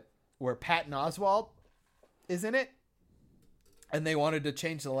remember it, where Patton Oswalt is in it, and they wanted to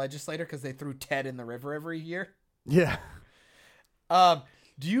change the legislator because they threw Ted in the river every year. Yeah.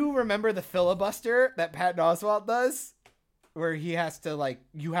 Do you remember the filibuster that Patton Oswalt does, where he has to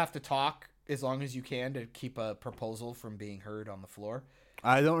you have to talk as long as you can to keep a proposal from being heard on the floor?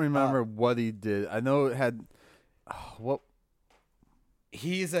 I don't remember what he did. I know it had what.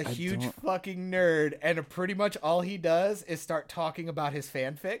 He's a huge fucking nerd, and pretty much all he does is start talking about his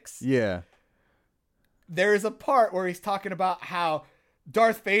fanfics. Yeah. There's a part where he's talking about how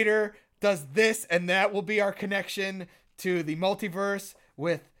Darth Vader does this, and that will be our connection to the multiverse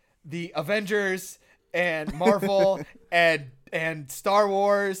with the Avengers and Marvel and Star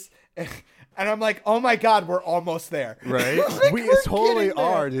Wars. And I'm like, oh my God, we're almost there. Right? we totally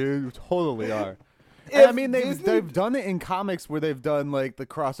are, dude. We totally are. If I mean, they've done it in comics where they've done the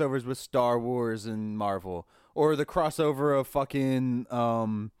crossovers with Star Wars and Marvel, or the crossover of fucking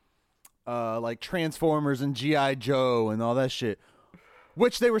Transformers and G.I. Joe and all that shit.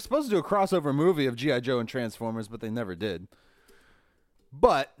 Which they were supposed to do a crossover movie of G.I. Joe and Transformers, but they never did.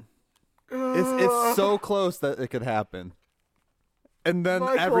 But it's so close that it could happen. And then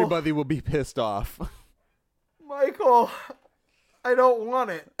everybody will be pissed off. Michael, I don't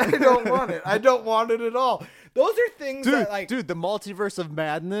want it. I don't want it. I don't want it at all. Those are things Dude, the Multiverse of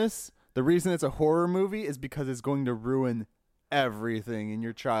Madness, the reason it's a horror movie is because it's going to ruin everything in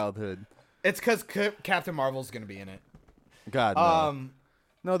your childhood. It's because Captain Marvel's going to be in it. God, no.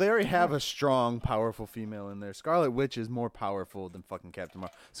 No, they already have a strong, powerful female in there. Scarlet Witch is more powerful than fucking Captain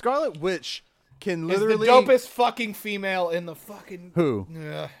Marvel. Scarlet Witch can literally... Is the dopest fucking female in the fucking... Who?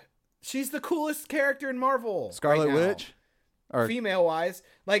 She's the coolest character in Marvel. Scarlet Witch? Or... Female-wise.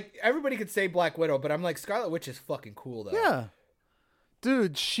 Everybody could say Black Widow, but I'm like, Scarlet Witch is fucking cool, though. Yeah.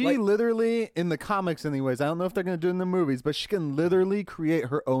 Dude, she literally, in the comics anyways, I don't know if they're going to do it in the movies, but she can literally create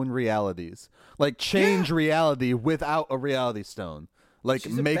her own realities. Change reality without a reality stone. Make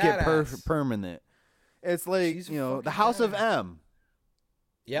it permanent. It's the House of M.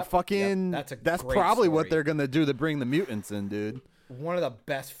 Yeah, fucking. That's probably story. what they're gonna do to bring the mutants in, dude. One of the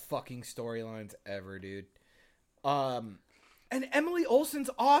best fucking storylines ever, dude. And Emily Olsen's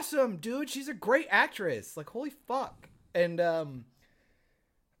awesome, dude. She's a great actress. Holy fuck. And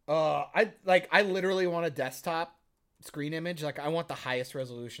I literally want a desktop screen image. I want the highest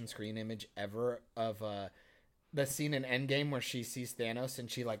resolution screen image ever of the scene in Endgame where she sees Thanos and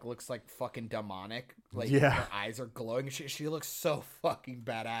she looks like fucking demonic. Her eyes are glowing. She looks so fucking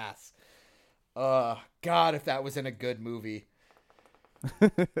badass. God, if that was in a good movie.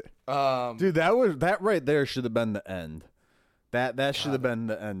 Dude, that right there should have been the end. That should have been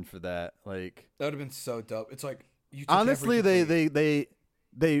the end for that. That would have been so dope. It's you took honestly, they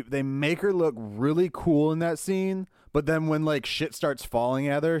make her look really cool in that scene, but then when shit starts falling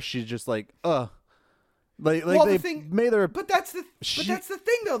at her, she's just made her. But that's the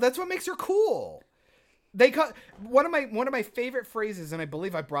thing, though. That's what makes her cool. They call one of my favorite phrases, and I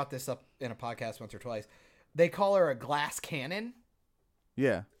believe I brought this up in a podcast once or twice. They call her a glass cannon.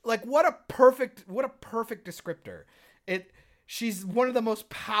 Yeah. What a perfect descriptor. She's one of the most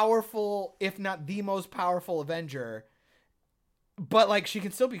powerful, if not the most powerful Avenger. But she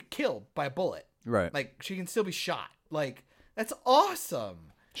can still be killed by a bullet. Right. She can still be shot. That's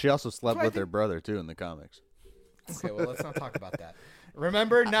awesome. She also slept with her brother, too, in the comics. Okay, well, let's not talk about that.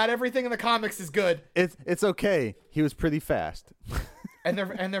 Remember, not everything in the comics is good. It's okay. He was pretty fast.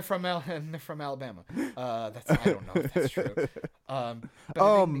 they're from Alabama. That's I don't know if that's true.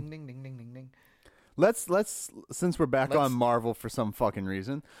 Ding, ding, ding, ding, ding, ding. Let's since we're back on Marvel for some fucking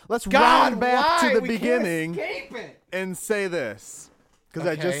reason, let's God, run back why? to the We beginning can't escape it. and say this because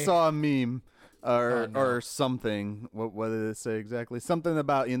I just Okay. saw a meme or no. or something. What did it say exactly? Something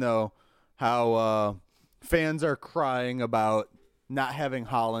about how fans are crying about not having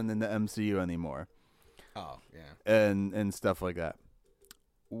Holland in the MCU anymore Oh yeah. and stuff like that.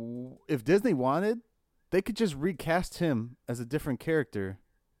 If Disney wanted, they could just recast him as a different character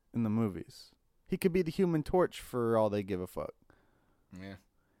in the movies. He could be the Human Torch for all they give a fuck. Yeah.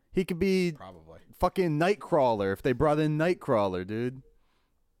 He could be Probably. fucking Nightcrawler if they brought in Nightcrawler, dude.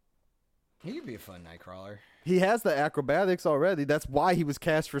 He could be a fun Nightcrawler. He has the acrobatics already. That's why he was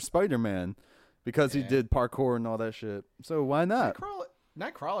cast for Spider-Man, because he Yeah. did parkour and all that shit. So why not?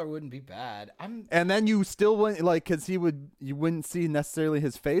 Nightcrawler wouldn't be bad. And then you still wouldn't because you wouldn't see necessarily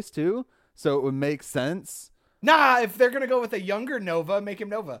his face too, so it would make sense. Nah, if they're gonna go with a younger Nova, make him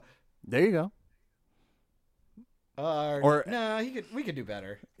Nova. There you go. Or no, we could do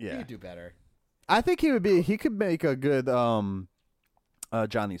better. Yeah. We could do better. I think he could make a good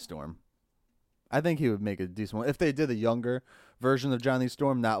Johnny Storm. I think he would make a decent one if they did a younger version of Johnny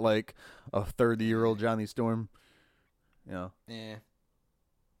Storm, not like a 30-year-old Johnny Storm. Yeah.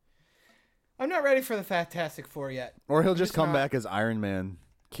 I'm not ready for the Fantastic Four yet. Or he'll just come not- back as Iron Man,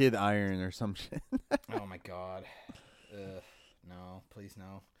 Kid Iron or some shit. Oh my god. No, please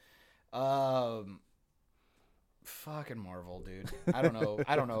no. Fucking Marvel, dude. I don't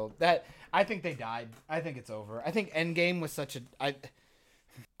know. I think they died. I think it's over. I think Endgame was such a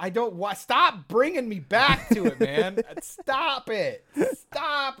I don't want. Stop bringing me back to it, man. Stop it.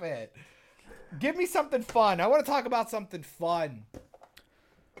 Give me something fun. I want to talk about something fun.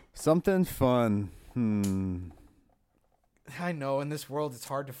 Something fun. I know in this world it's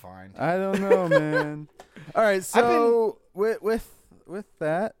hard to find. I don't know, man. All right, so with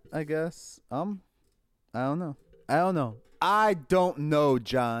that, I guess I don't know. I don't know,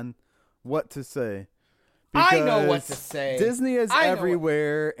 John, what to say. I know what Because to say. Disney is I know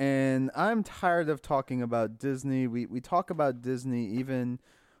everywhere, and I'm tired of talking about Disney. We talk about Disney even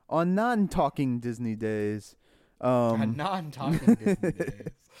on non-talking Disney days. Non-talking Disney days.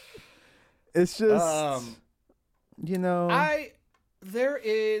 It's just,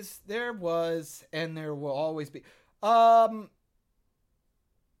 there was, and there will always be. No,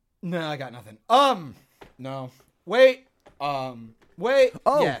 I got nothing. No. Wait. Wait.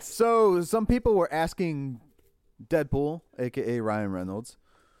 Oh, yes. so some people were asking Deadpool, a.k.a. Ryan Reynolds,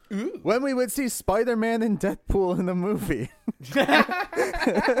 when we would see Spider-Man and Deadpool in the movie.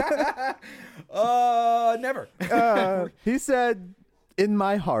 Never. He said, "In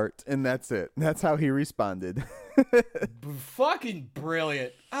my heart," and that's it. That's how he responded. Fucking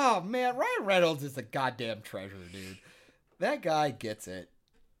brilliant. Oh, man. Ryan Reynolds is a goddamn treasure, dude. That guy gets it.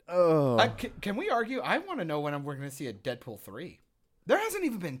 Oh, Can we argue? I want to know when we're going to see a Deadpool 3. There hasn't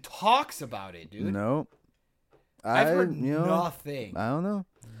even been talks about it, dude. no. I've heard nothing. I don't know.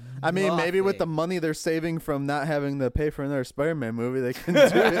 I mean, maybe with the Nothing. money they're saving from not having to pay for another Spider-Man movie, they can do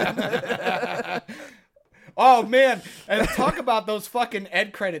it. Oh, man. And talk about those fucking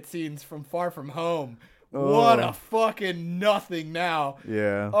end credit scenes from Far From Home. What Oh. a fucking nothing now.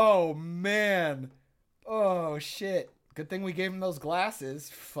 Yeah. Oh, man. Oh, shit. Good thing we gave him those glasses.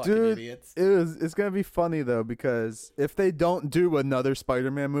 Fucking Dude, idiots. it's gonna be funny though, because if they don't do another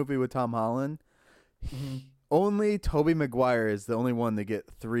Spider-Man movie with Tom Holland, only Tobey Maguire is the only one to get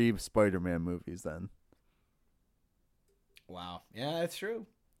 3 Spider-Man movies. Then, Wow. Yeah, that's true.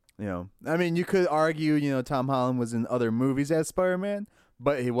 I mean, you could argue, Tom Holland was in other movies as Spider-Man,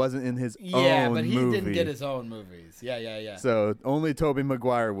 but he wasn't in his Yeah, own but he movie. didn't get his own movies. Yeah. So only Tobey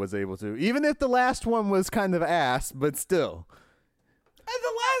Maguire was able to, even if the last one was kind of ass, but still.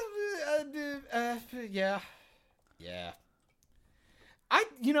 Yeah.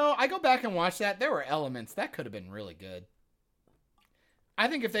 I go back and watch that. There were elements that could have been really good. I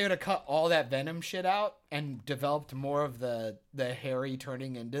think if they would have cut all that Venom shit out and developed more of the Harry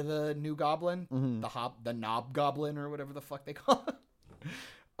turning into the new Goblin, the Knob Goblin or whatever the fuck they call it.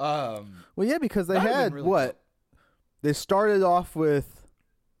 Well, yeah, because they That would've had been really dope. They started off with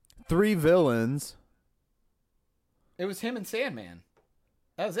 3 villains. It was him and Sandman.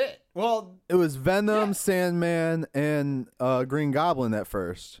 That was it. Well, It was Venom, Yeah. Sandman, and Green Goblin at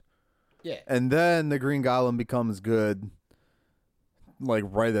first. yeah. And then the Green Goblin becomes good, like,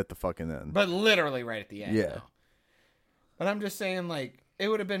 right at the fucking end. But literally right at the end. Yeah. Though. But I'm just saying, like, it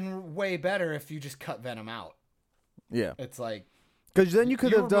would have been way better if you just cut Venom out. Yeah. It's like, Because then you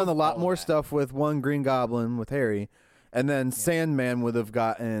could You have done a remove lot all more of that. stuff with one Green Goblin with Harry, And then Sandman would have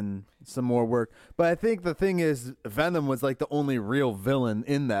gotten some more work. But I think the thing is, Venom was like the only real villain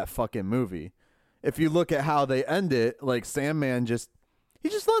in that fucking movie. If you look at how they end it, like Sandman just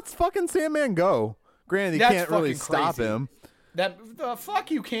lets fucking Sandman go. Granted, he That's can't really fucking stop crazy. him. That the fuck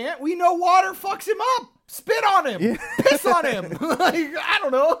you can't. We know water fucks him up. Spit on him. Piss on him. Like, I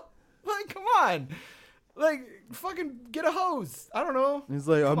don't know. Like, come on. Like, fucking get a hose. I don't know. He's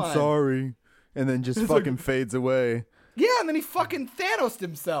like, Come I'm on. sorry. And then just fucking fades away. Yeah, and then he fucking Thanos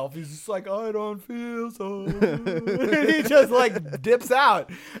himself. He's just like, I don't feel so good. And he just like dips out.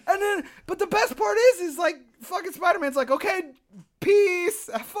 And then, but the best part is like fucking Spider-Man's like, okay, peace,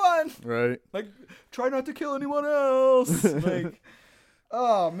 have fun. Right. Like, try not to kill anyone else. Like,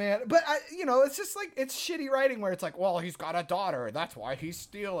 oh man. But it's just like, it's shitty writing where it's like, well, he's got a daughter, that's why he's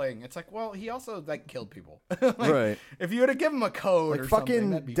stealing. It's like, well, he also like killed people. Like, Right. If you were to give him a code Like or fucking something,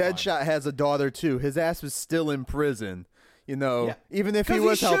 that'd be fine. Deadshot has a daughter too. His ass was still in prison. Yeah. Even if he 'Cause he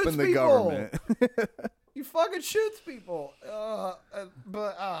was helping shoots the people. government. He fucking shoots people.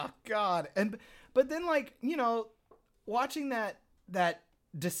 But God. But then like, watching that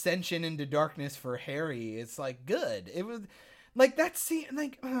dissension into darkness for Harry, it's like good. It was like that scene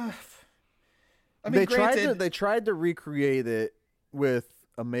like I mean, they tried to recreate it with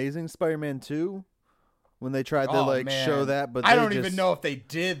Amazing Spider-Man 2 when they tried to show that, but I they don't just, even know if they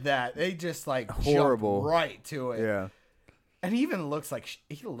did that. They just like Horrible. jumped right to it. Yeah. And he even looks like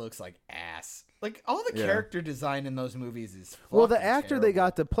ass. Like all the Yeah. character design in those movies is Well, the fucking actor they terrible.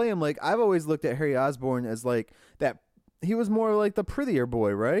 got to play him, like I've always looked at Harry Osborn as like that. He was more like the prettier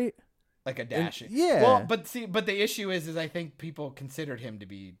boy, right? like a dashing. yeah. Well, but the issue is I think people considered him to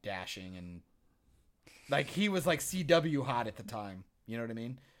be dashing and like he was like CW hot at the time. You know what I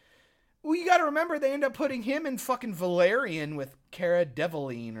mean? Well, you got to remember they end up putting him in fucking Valerian with Cara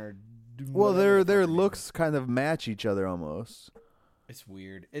Delevingne or. Well, whatever the their fuck her name looks kind of match each other almost. is. It's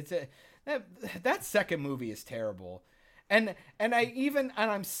weird. That second movie is terrible. And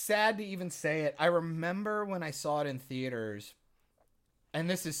I'm sad to even say it. I remember when I saw it in theaters, and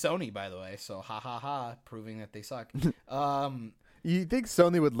this is Sony, by the way, so ha ha ha, proving that they suck. You think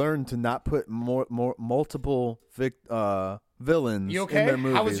Sony would learn to not put multiple villains You in their okay?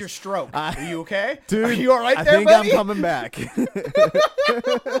 movies? How was your stroke? Are you okay? Dude, Are you all right I there, think buddy? I'm coming back.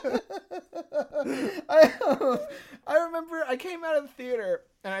 I remember I came out of the theater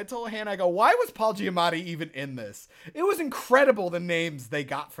and I told Hannah, I go, why was Paul Giamatti even in this? It was incredible the names they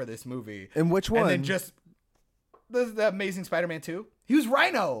got for this movie. And which one? And then just the Amazing Spider-Man 2. He was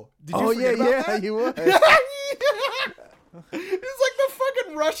Rhino. Did you Oh forget about yeah, that? he was. He's like the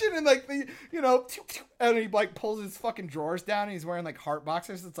fucking Russian and like the and he like pulls his fucking drawers down and he's wearing like heart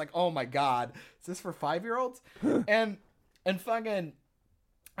boxers. It's like, oh my God, is this for 5-year-olds? and fucking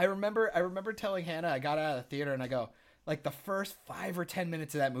I remember telling Hannah, I got out of the theater and I go, like the first 5 or 10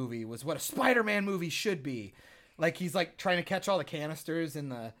 minutes of that movie was what a Spider-Man movie should be. Like he's like trying to catch all the canisters in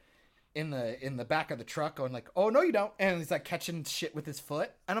the back of the truck going like, oh no you don't, and he's like catching shit with his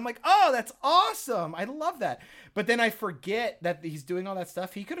foot and I'm like, oh that's awesome, I love that. But then I forget that he's doing all that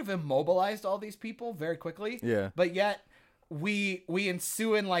stuff. He could have immobilized all these people very quickly, Yeah. but yet we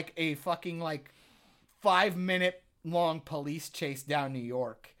ensue in like a fucking like 5-minute long police chase down New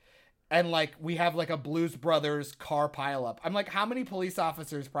York, and like we have like a Blues Brothers car pileup. I'm like, how many police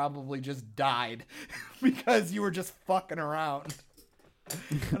officers probably just died because you were just fucking around?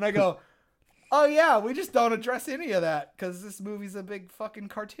 And I go, oh yeah, we just don't address any of that because this movie's a big fucking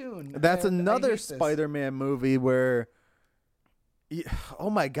cartoon. That's And I another hate this. Spider-Man movie where, oh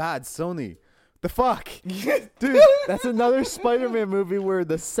my God, Sony, the fuck, dude, that's another Spider-Man movie where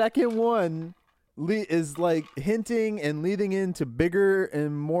the second one is like hinting and leading into bigger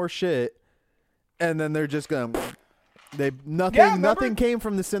and more shit, and then they're just gonna nothing came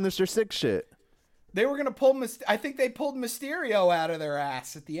from the Sinister Six shit. They were gonna pull. I think they pulled Mysterio out of their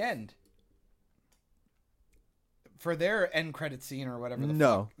ass at the end for their end credit scene or whatever.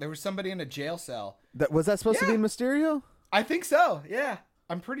 No, fuck. There was somebody in a jail cell. was that supposed to be Mysterio? I think so. Yeah,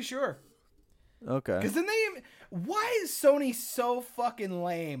 I'm pretty sure. Okay. Because then why is Sony so fucking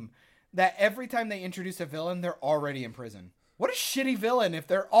lame that every time they introduce a villain, they're already in prison? What a shitty villain if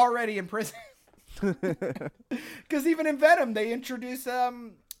they're already in prison. Because even in Venom, they introduce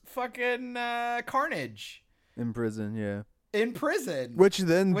fucking Carnage In prison, yeah. in prison. Which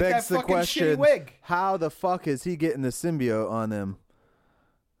then with begs that the fucking shitty question: wig. how the fuck is he getting the symbiote on him?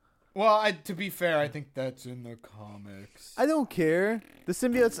 Well, to be fair, I think that's in the comics. I don't care. The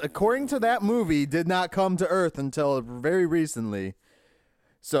symbiotes, according to that movie, did not come to Earth until very recently.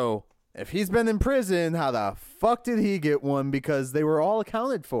 So, if he's been in prison, how the fuck did he get one? Because they were all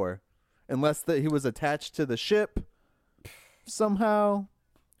accounted for. Unless he was attached to the ship. somehow.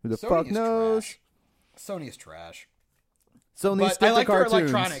 Who the Sony fuck is knows? trash. Sony is trash. Sony But still I like the their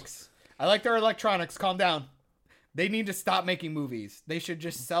cartoons. electronics. I like their electronics. Calm down. They need to stop making movies. They should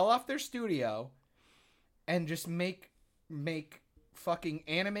just sell off their studio and just make fucking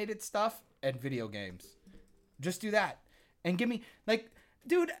animated stuff and video games. Just do that. And give me, like,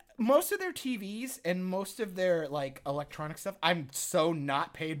 dude, most of their TVs and most of their, like, electronic stuff, I'm so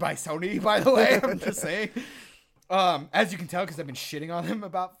not paid by Sony, by the way. I'm just saying. As you can tell, because I've been shitting on them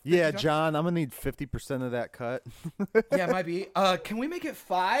about 50 Yeah, times. John, I'm gonna need 50% of that cut. Yeah, it might be. Can we make it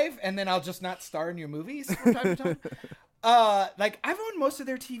 5 and then I'll just not star in your movies from time to time? Like, I've owned most of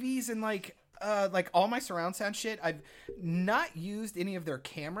their TVs and like all my surround sound shit. I've not used any of their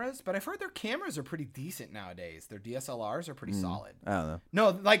cameras, but I've heard their cameras are pretty decent nowadays. Their DSLRs are pretty solid. I don't know. No,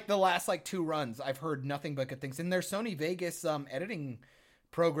 like the last like 2 runs, I've heard nothing but good things. And their Sony Vegas editing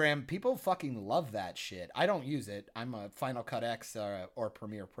program, people fucking love that shit. I don't use it. I'm a Final Cut X or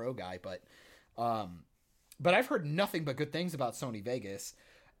Premiere Pro guy, but I've heard nothing but good things about Sony Vegas.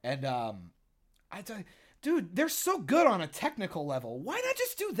 And I tell you, dude, they're so good on a technical level. Why not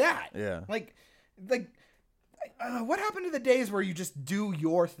just do that? Yeah. Like what happened to the days where you just do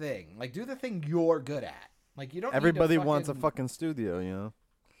your thing? Like, do the thing you're good at. Like, you don't. Everybody need to wants a fucking studio, you know.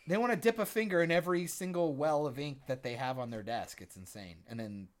 They want to dip a finger in every single well of ink that they have on their desk. It's insane. And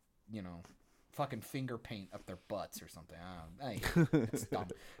then, you know, fucking finger paint up their butts or something. I don't know. It's dumb.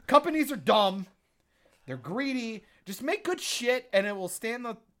 Companies are dumb. They're greedy. Just make good shit and it will stand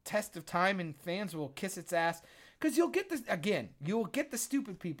the test of time and fans will kiss its ass. Because you'll get this, again, you will get the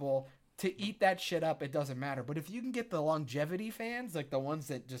stupid people to eat that shit up. It doesn't matter. But if you can get the longevity fans, like the ones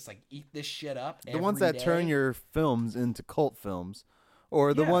that just like eat this shit up, The ones that turn your films into cult films.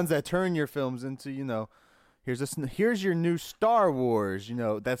 Or the Yeah. ones that turn your films into, you know, here's your new Star Wars, you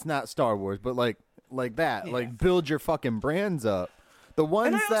know, that's not Star Wars, but like that. Yeah. Like, build your fucking brands up. The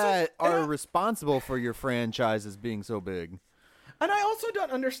ones also- that and are I- responsible for your franchises being so big. And I also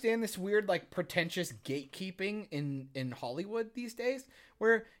don't understand this weird, like, pretentious gatekeeping in Hollywood these days,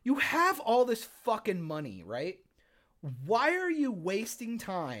 where you have all this fucking money, right? Why are you wasting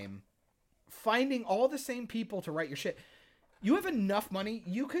time finding all the same people to write your shit? You have enough money,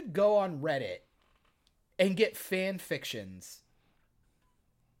 you could go on Reddit and get fan fictions.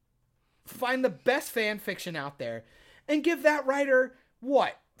 Find the best fan fiction out there and give that writer,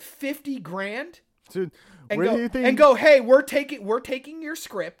 what, 50 grand? Dude, And where go, do you think hey, we're taking your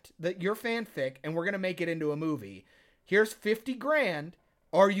script, your fanfic, and we're gonna make it into a movie. Here's 50 grand.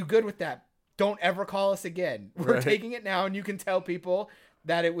 Are you good with that? Don't ever call us again. We're Right. taking it now, and you can tell people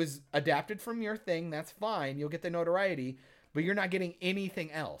that it was adapted from your thing. That's fine. You'll get the notoriety, but you're not getting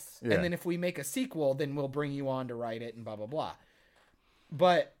anything else. Yeah. And then if we make a sequel, then we'll bring you on to write it and blah blah blah.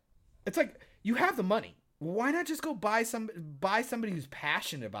 But it's like, you have the money. Why not just go buy somebody who's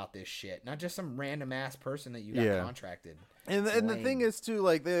passionate about this shit, not just some random ass person that you got Yeah. contracted. And It's the lame. thing is too,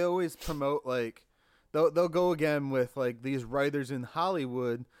 like, they always promote, like, they'll go again with like these writers in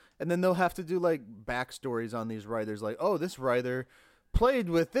Hollywood, and then they'll have to do like backstories on these writers, like, oh, this writer played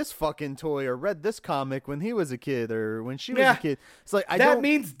with this fucking toy or read this comic when he was a kid or when she was Yeah. a kid. It's like, I that don't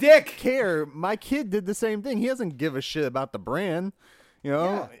means dick. care. My kid did the same thing. He doesn't give a shit about the brand. You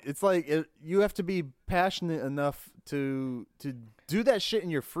know, Yeah. it's like you have to be passionate enough to do that shit in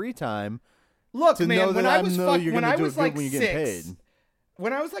your free time. Look, to man, know when that I I was know you're when gonna I do was it good like when you get 6, paid.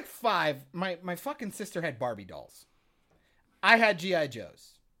 when I was like 5, my fucking sister had Barbie dolls. I had GI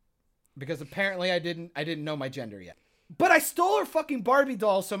Joes because apparently I didn't know my gender yet. But I stole her fucking Barbie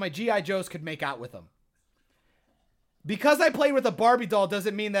dolls so my GI Joes could make out with them. Because I played with a Barbie doll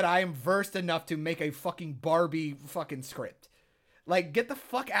doesn't mean that I am versed enough to make a fucking Barbie fucking script. Like, get the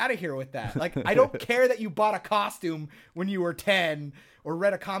fuck out of here with that. Like, I don't care that you bought a costume when you were 10 or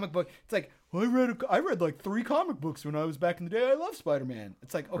read a comic book. It's like, well, I read like 3 comic books when I was back in the day. I love Spider-Man.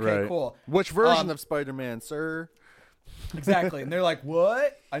 It's like, okay, Right. cool. Which version of Spider-Man, sir? Exactly. And they're like,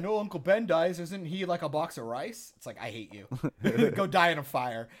 what? I know Uncle Ben dies. Isn't he like a box of rice? It's like, I hate you. Go die in a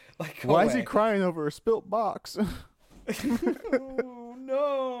fire. Like, go Why is he away. crying over a spilt box? Oh,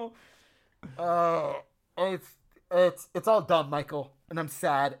 no. Oh, it's all dumb, Michael. And I'm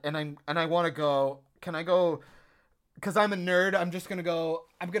sad. And I want to go. Can I go? Because I'm a nerd. I'm just going to go.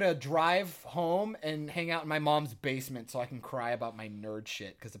 I'm going to drive home and hang out in my mom's basement so I can cry about my nerd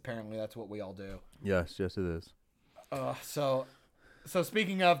shit. Because apparently that's what we all do. yes, it is. So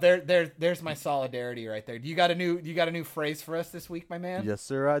speaking of, there's my solidarity right there. Do you got a new phrase for us this week, my man? Yes,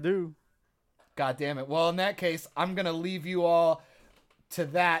 sir, I do. God damn it. Well, in that case, I'm gonna leave you all to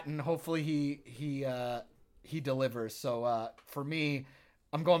that, and hopefully he delivers. So for me,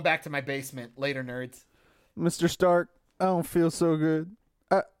 I'm going back to my basement. Later, nerds. Mr. Stark, I don't feel so good.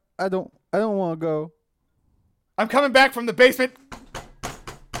 I don't want to go. I'm coming back from the basement.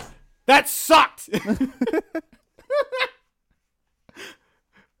 That sucked.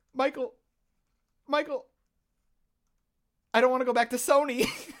 Michael, I don't want to go back to Sony.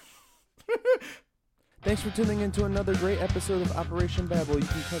 Thanks for tuning in to another great episode of Operation Babble. You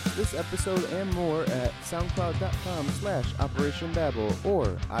can catch this episode and more at soundcloud.com/Operation Babble or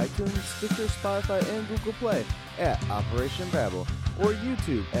iTunes, Stitcher, Spotify, and Google Play at Operation Babble or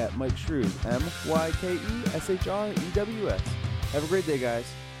YouTube at Mike Shrews, MykeShrews. Have a great day, guys.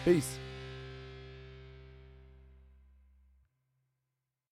 Peace.